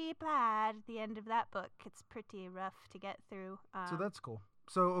pretty bad, the end of that book. It's pretty rough to get through. So that's cool.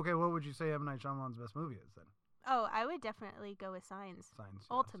 So, okay, what would you say M. Night Shyamalan's best movie is then? Oh, I would definitely go with Signs. Signs. yeah, that's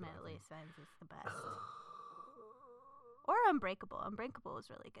what I Ultimately, think. Signs is the best. Or Unbreakable. Unbreakable is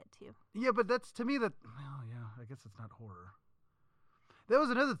really good too. Yeah, but that's to me that. Well, yeah, I guess it's not horror. That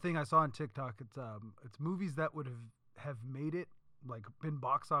was another thing I saw on TikTok. It's movies that would have made it, like been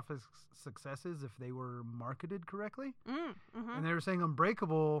box office successes if they were marketed correctly. Mm-hmm. And they were saying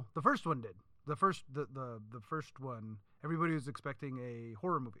Unbreakable, the first one did. The first one, everybody was expecting a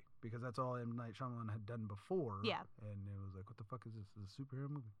horror movie, because that's all M. Night Shyamalan had done before. Yeah. And it was like, what the fuck is this? This is a superhero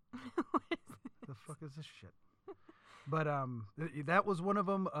movie. What is this? The fuck is this shit? But that was one of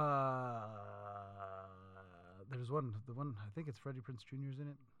them. There's the one I think it's Freddie Prinze Jr.'s in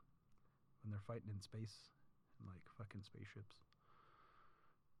it when they're fighting in space, in like fucking spaceships.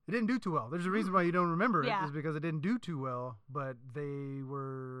 It didn't do too well. There's a reason why you don't remember it, Yeah. is because it didn't do too well. But they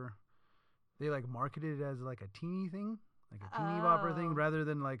like marketed it as like a teeny thing, like a teeny bopper thing, Oh. rather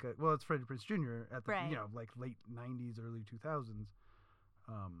than like it's Freddie Prinze Jr. at the Right. like late '90s, early 2000s,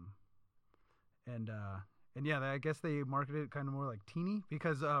 and yeah, I guess they marketed it kind of more like teeny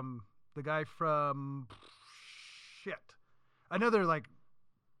because the guy from another like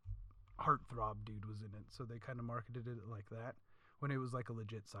heartthrob dude was in it, so they kind of marketed it like that when it was like a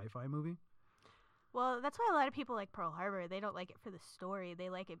legit sci-fi movie. Well, that's why a lot of people like Pearl Harbor. They don't like it for the story. They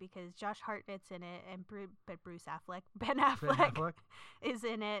like it because Josh Hartnett's in it, and Ben Affleck Ben Affleck? is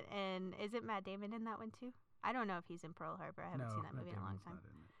in it, and is it Matt Damon in that one too? I don't know if he's in Pearl Harbor. I haven't No, seen that Matt movie in a long Damon's time. not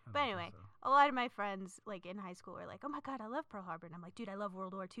in it. I But don't think anyway, so. a lot of my friends, like in high school, were like, "Oh my god, I love Pearl Harbor," and I'm like, "Dude, I love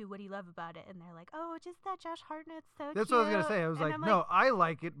World War II. What do you love about it?" And they're like, "Oh, just that Josh Hartnett's so That's cute." what I was gonna say. I was And like, I'm no, I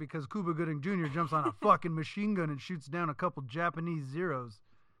like it because Cuba Gooding Jr. jumps on a fucking machine gun and shoots down a couple Japanese Zeros.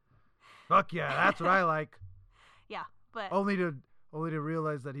 Fuck yeah, that's what I like. yeah, but Only to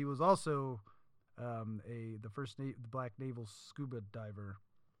realize that he was also the first black naval scuba diver,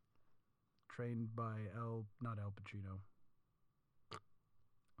 trained by not Al Pacino.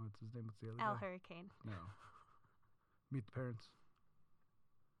 What's his name? What's the other Al guy? Hurricane. No. Meet the Parents.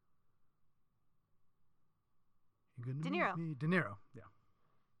 You gonna De meet Niro. me? De Niro. Yeah.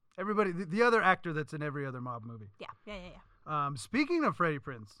 Everybody, the other actor that's in every other mob movie. Yeah. Speaking of Freddie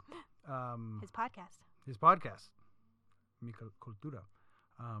Prinze, His podcast. his podcast, Mi Cultura.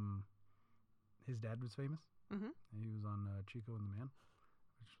 His dad was famous. Mm-hmm. And he was on Chico and the Man,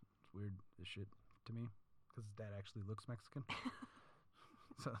 which is weird as shit to me because his dad actually looks Mexican.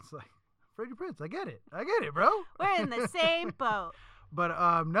 So it's like, Freddie Prinze, I get it, bro. We're in the same boat. But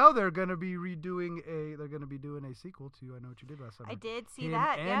now they're gonna be doing a sequel to I Know What You Did Last Summer. I did see Him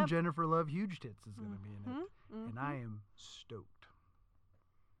that. and Yeah. Jennifer Love Huge Tits is gonna be in it, Mhm, and mhm. I am stoked.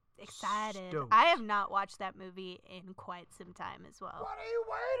 Excited. stoked. I have not watched that movie in quite some time as well. What are you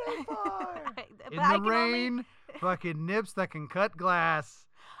waiting for? But In I the can only- rain, fucking nips that can cut glass.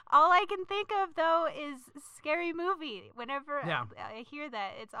 all I can think of though is Scary Movie. Whenever Yeah. I hear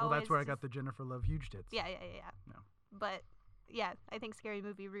that, it's Well, always that's where I just- got the Jennifer Love Huge Tits. Yeah. No. But yeah, I think Scary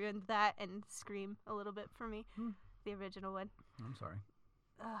Movie ruined that and Scream a little bit for me. Hmm. The original one. I'm sorry.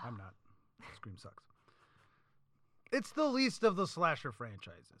 Ugh. I'm not. Scream sucks. It's the least of the slasher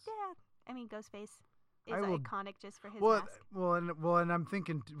franchises. Yeah, I mean Ghostface is I will- iconic just for his Well, mask. and I'm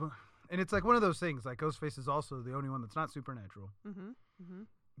thinking, and it's like one of those things. Like Ghostface is also the only one that's not supernatural, Mm-hmm.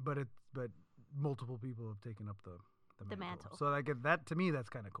 but multiple people have taken up the The mantle. mantle. So like that to me, that's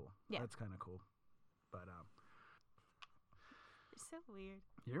kind of cool. Yeah. That's kind of cool. But It's so weird.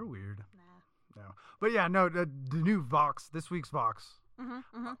 you're weird. Nah. No, but yeah, no. The new Vox, this week's Vox.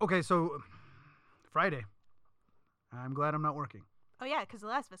 Mm-hmm. Okay, so Friday. I'm glad I'm not working, Oh yeah, because The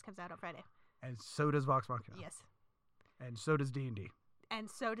Last of Us comes out on Friday. and so does Vox Machina. Yes, And so does D&D. and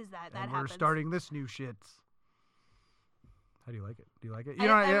so does that. That And happens. we're starting this new shit. How do you like it? Do you like it? I- You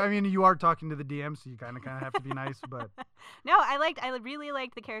know, I- I mean, you are talking to the DM, so you kind of have to be nice, but No, I really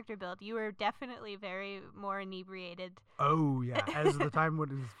liked the character build. You were definitely very more inebriated. oh yeah, as the time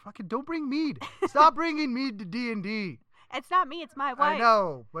would fucking don't bring mead. Stop bringing mead to D&D. It's not me. It's my wife. I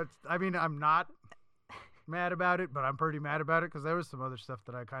know, but I mean, I'm not mad about it, but I'm pretty mad about it because there was some other stuff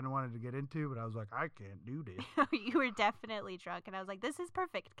that I kind of wanted to get into, but I was like, I can't do this. You were definitely drunk, and I was like, "This is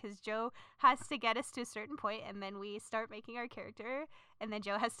perfect," because Joe has to get us to a certain point, and then we start making our character, and then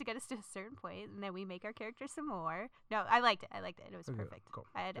Joe has to get us to a certain point, and then we make our character some more. No, I liked it. It was Okay, perfect. cool.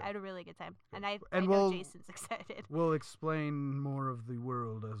 I had a really good time, and I And know we'll- Jason's excited We'll explain more of the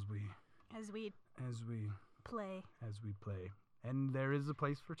world as we as we play. play, and there is a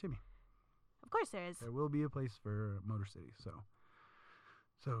place for Timmy. Of course, there is. There will be a place for Motor City, so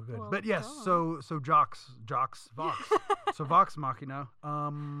good. Well, but yes, cool. so Jocks, Vox, so Vox Machina.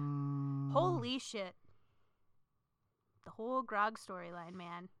 Holy shit! The whole Grog storyline,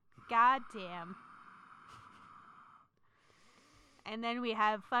 man. God damn. And then we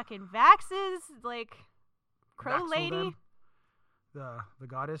have fucking Vax's, like, Crow Lady. the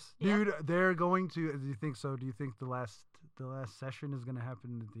goddess, Yeah. dude. They're going to. Do you think so? Do you think the last session is going to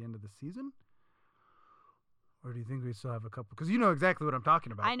happen at the end of the season, or do you think we still have a couple? Because you know exactly what I'm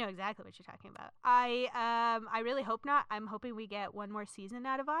talking about. I know exactly what you're talking about. I really hope not. I'm hoping we get one more season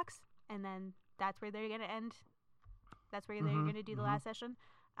out of Vox, and then that's where they're gonna end. That's where they're Mhm, gonna do the mhm. last session.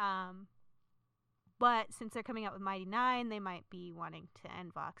 But since they're coming out with Mighty Nine, they might be wanting to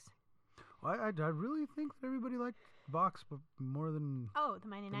end Vox. Well, I really think that everybody liked Vox, but more than Oh, the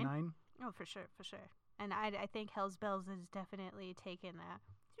Mighty the Nine? 9. Oh, for sure, for sure. And I think Hell's Bells has definitely taken that.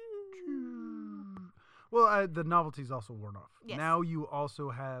 Well, the novelty's also worn off. Yes. Now you also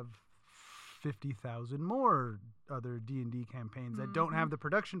have 50,000 more other D&D campaigns that don't have the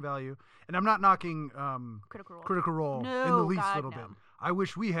production value. And I'm not knocking Critical Role. in the No, least God, little no. bit. I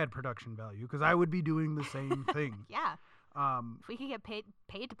wish we had production value because I would be doing the same thing. Yeah. Um, If we could get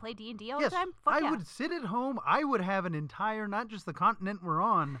paid to play D&D all yes, the time, fuck I yeah. would sit at home. I would have an entire, not just the continent we're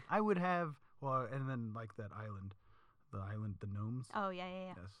on. I would have, well, and then like that island, the gnomes. Oh, yeah.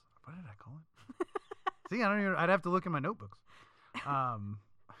 Yes. What did I call it? See, I don't even. I'd have to look in my notebooks.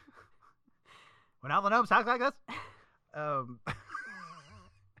 When all the gnomes talk like this.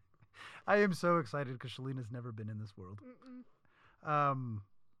 I am so excited because Shalina's never been in this world.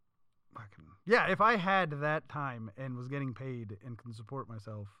 Yeah, if I had that time and was getting paid and can support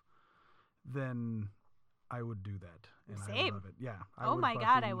myself, then I would do that. And I Same. love it. Yeah. I Oh would my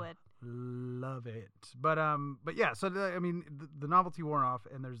God, I fucking would. love it. But yeah. So I mean, the novelty wore off,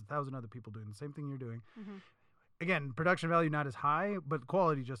 and there's 1,000 other people doing the same thing you're doing. Mm-hmm. Again, production value not as high, but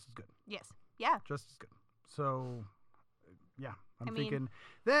quality just as good. Yes. Yeah. Just as good. So, yeah, I'm I mean- thinking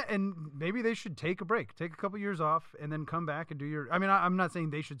that, and maybe they should take a break, take a couple years off, and then come back and do your. I mean, I'm not saying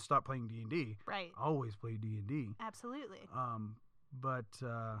they should stop playing D&D. Right. Always play D&D. Absolutely. But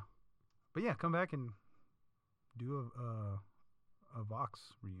yeah, come back and do a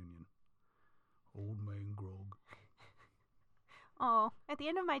Vox reunion. Old Man Grog. Oh, at the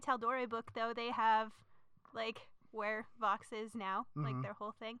end of my Taldore book, though, they have, like, where Vox is now, like, Mhm. their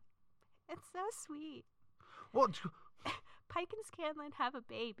whole thing. It's so sweet. Well, Pike and Scanlan have a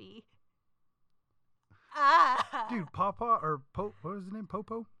baby. Ah! dude, Papa or what was his name?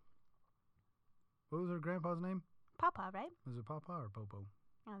 Popo? What was her grandpa's name? Papa, right? Was it Papa or Popo?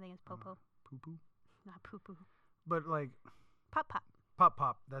 I don't think it's Popo. Poo Poo? Not Poo-Poo. But like Pop.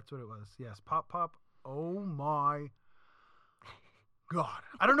 Pop, that's what it was. Yes, Pop. Oh my God.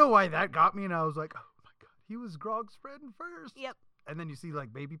 I don't know why that got me, and I was like, oh my God. He was Grog's friend first. Yep. And then you see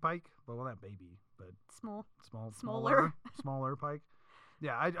like Baby Pike. Well, not baby, but Small. smaller Pike.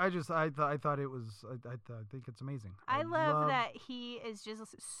 Yeah, I thought it was, I think it's amazing. I love that he is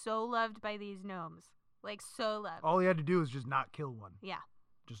just so loved by these gnomes. Like, so loved. All he had to do was just not kill one. Yeah.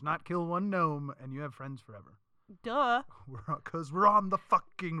 Just not kill one gnome, and you have friends forever. Duh. Because we're on the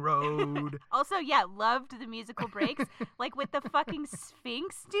fucking road. Also, yeah, loved the musical breaks. Like, with the fucking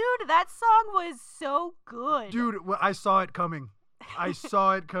Sphinx, dude. That song was so good. Dude, I saw it coming. I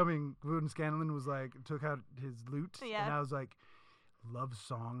saw it coming. When Scanlan was like, took out his lute. Yeah. And I was like, love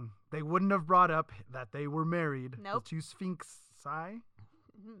song. They wouldn't have brought up that they were married. Nope. The two Sphinx-I.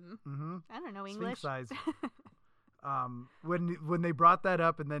 Mm-hmm. I don't know English. Sphinx-I's. When they brought that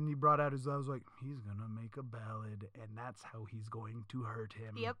up, and then he brought out his, I was like, he's gonna make a ballad, and that's how he's going to hurt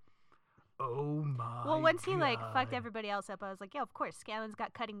him. Yep. Oh my. Well, once he, like, God. fucked everybody else up, I was like, yeah, of course, Scanlan's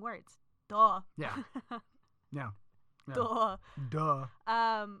got cutting words. Duh. Yeah. Yeah. Duh. Duh.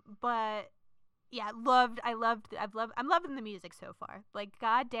 But yeah, I'm loving the music so far. Like,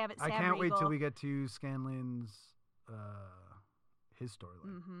 god damn it, Sam I can't wait Riegel. till we get to Scanlan's his storyline.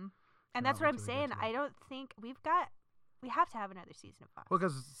 Mm-hmm. And that's what I'm saying. to it. I don't think we have to have another season of Fox. Well,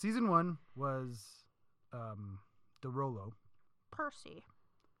 because season 1 was DeRollo, Percy.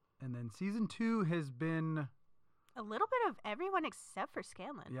 and then season 2 has been A little bit of everyone except for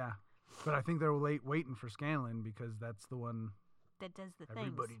Scanlan. yeah, but I think they're waiting for Scanlan because that's the one That does the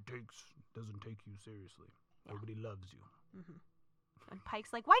everybody things. doesn't take you seriously. Yeah. Nobody loves you. Mm-hmm. And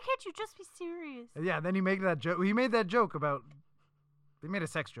Pike's like, why can't you just be serious? And yeah, then he made that joke. He made that joke about. They made a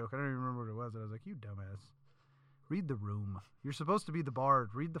sex joke. I don't even remember what it was. And I was like, you dumbass. Read the room. You're supposed to be the bard.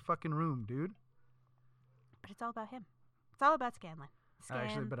 Read the fucking room, dude. But it's all about him. It's all about Scanlan.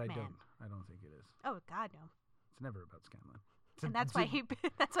 Actually, but I Scan-Man. don't. I don't think it is. Oh God, no. It's never about Scanlan. And that's why he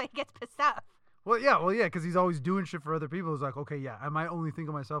gets pissed off. Well, yeah, because he's always doing shit for other people. He's like, okay, yeah, I might only think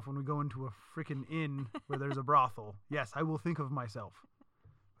of myself when we go into a freaking inn where there's a brothel. Yes, I will think of myself.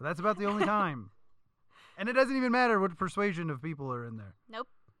 But that's about the only time. And it doesn't even matter what persuasion of people are in there. Nope.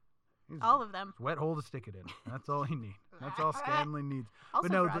 He's All of them. a wet hole to stick it in. That's all he needs. That's all Scanlan needs. Also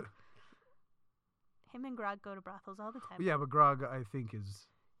but no, Grog. Him and Grog go to brothels all the time. yeah, but Grog, I think,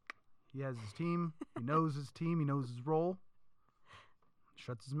 he has his team. He knows his team. He knows his role.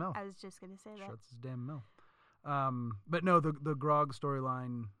 Shuts his mouth. I was just gonna say that. Shuts his damn mouth. But no, the Grog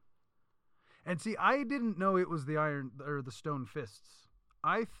storyline. And see, I didn't know it was the iron or the stone fists.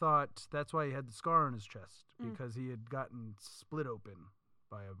 I thought that's why he had the scar on his chest, because he had gotten split open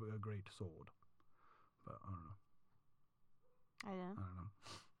by a great sword. But I don't know. I know. I don't know.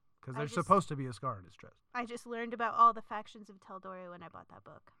 Because I there's just- supposed to be a scar on his chest. I just learned about all the factions of Tal'Dorei when I bought that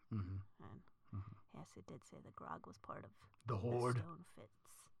book. Mm-hmm. And yes, it did say the Grog was part of The Horde. Stone Fits.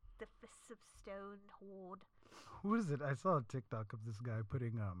 The Fists of Stone Horde. Who is it? I saw a TikTok of this guy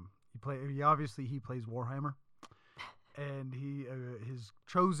putting he plays Warhammer, and his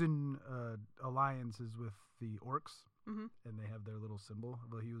chosen alliance is with the orcs, Mm-hmm. and they have their little symbol.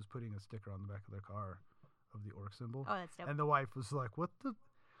 Well, he was putting a sticker on the back of their car of the orc symbol, Oh, that's dope. and the wife was like, "What the?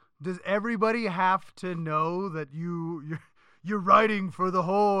 Does everybody have to know that you're writing for the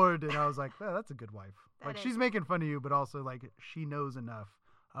Horde?" And I was like, "Oh, that's a good wife. That Like is. she's making fun of you, but also like she knows enough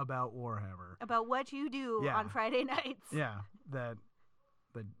about Warhammer." About what you do Yeah. on Friday nights. Yeah, that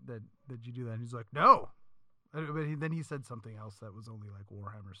you do that. And he's like, no. But then he said something else that was only like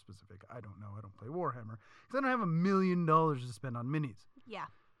Warhammer specific. I don't know. I don't play Warhammer because I don't have $1 million to spend on minis, Yeah.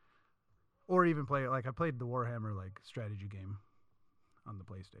 or even play like I played the Warhammer like strategy game on the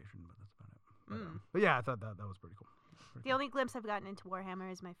PlayStation, but that's about it. But yeah, I thought that was pretty cool. The only glimpse I've gotten into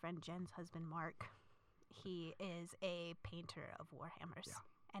Warhammer is my friend Jen's husband, Mark. He is a painter of Warhammers. Yeah.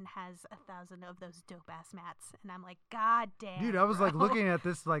 And has 1,000 of those dope ass mats, and I'm like, God damn, Dude, I was like bro." looking at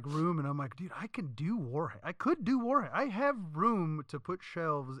this like room, and I'm like, dude, I could do Warhammer. I have room to put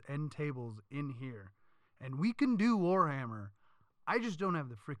shelves and tables in here, and we can do Warhammer. I just don't have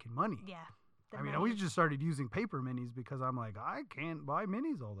the freaking money. Yeah. the I mean, money. we just started using paper minis because I'm like, I can't buy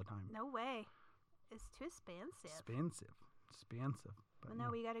minis all the time. No way. It's too expensive. Expensive. But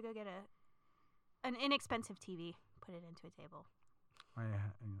no, we gotta go get an inexpensive TV. Put it into a table. I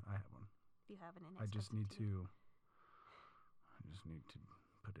have one. You have an I inexpensive just need TV. to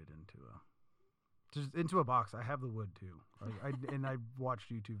put it into a box. I have the wood too. And I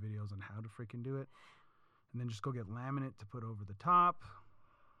watched YouTube videos on how to freaking do it, and then just go get laminate to put over the top.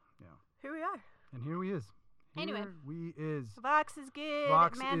 Yeah. Here we are. And here we is. Anyway. Here we is. Vox is good.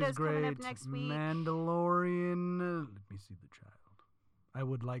 Vox Mando's is great. coming up next week. Mandalorian. Let me see the child. I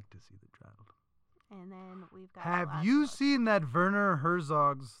would like to see the child. And then we've got. Have Last you Book. seen that Werner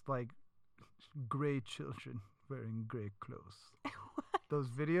Herzog's like gray children wearing gray clothes? Those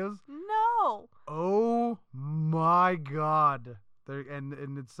videos? No. Oh my God!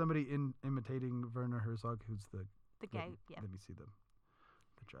 And it's somebody imitating Werner Herzog, who's the guy. Let me see the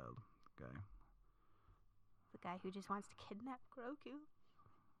child guy. The guy who just wants to kidnap Grogu.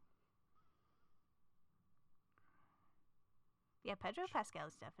 Yeah, Pedro Pascal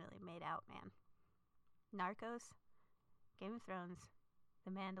is definitely made out, man. Narcos, Game of Thrones,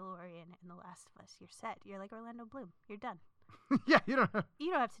 The Mandalorian, and The Last of Us. You're set. You're like Orlando Bloom. You're done. Yeah, you don't know.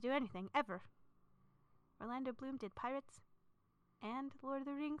 You don't have to do anything, ever. Orlando Bloom did Pirates and Lord of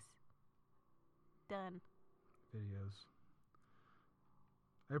the Rings. Done. Videos.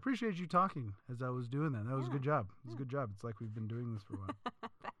 I appreciate you talking as I was doing that. That was a good job. It was a good job. It's like we've been doing this for a while.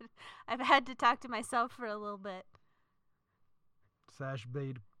 I've had to talk to myself for a little bit.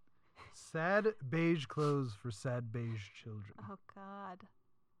 Sad beige clothes for sad beige children. Oh, God.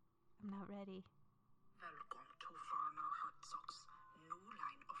 I'm not ready. Welcome to Werner Herzog's new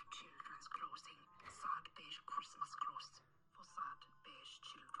line of children's clothing. Sad beige Christmas clothes for sad beige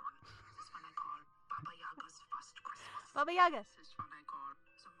children. This is what I call Baba Yaga's first Christmas. Baba Yaga. This is what I call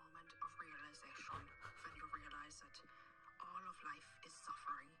the moment of realization, when you realize that all of life is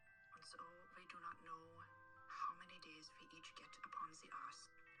suffering, and so we do not know how many days we each get upon the earth.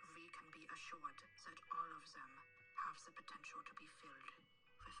 We can be assured that all of them have the potential to be filled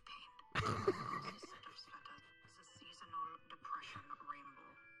with pain. This set of sweaters, the seasonal depression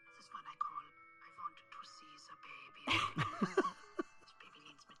rainbow. This one I call I want to see the baby. This baby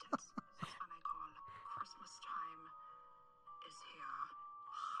needs mittens. This one I call Christmas time is here.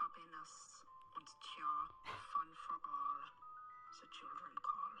 Happiness and cheer, fun for all. The children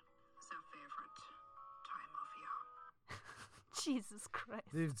call their favorite time of year. Jesus Christ.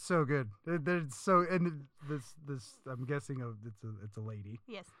 It's so good. They're so and this I'm guessing it's a lady.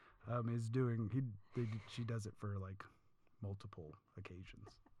 Yes. Is doing she does it for like multiple occasions.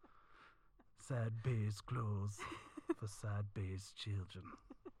 Sad beige clothes for sad beige children.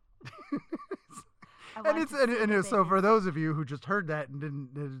 So for those of you who just heard that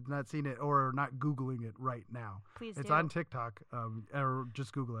and did not seen it or are not Googling it right now, Please it's do. on TikTok. Or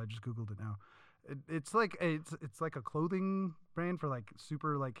just Google it. I just Googled it now. It's like a clothing brand for like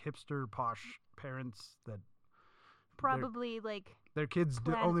super like hipster posh parents that Probably like, their kids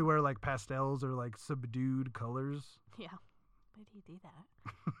only wear like pastels or like subdued colors. yeah. Why do you do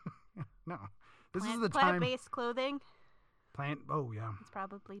that? No, this is the time. Plant-based clothing. Oh yeah, It's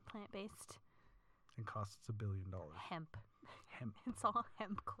probably plant-based. and costs $1 billion. Hemp. Hemp. It's all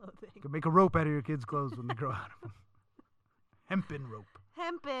hemp clothing. You can make a rope out of your kids' clothes when they grow out of them. Hempen rope.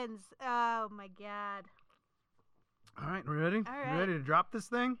 Hempins. Oh my god. All right, we ready? All You right. ready to drop this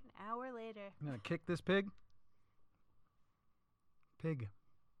thing? An hour later. I'm going to kick this pig. Pig.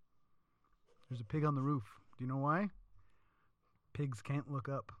 There's a pig on the roof. Do you know why? Pigs can't look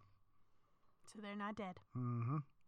up. So they're not dead. Mm-hmm.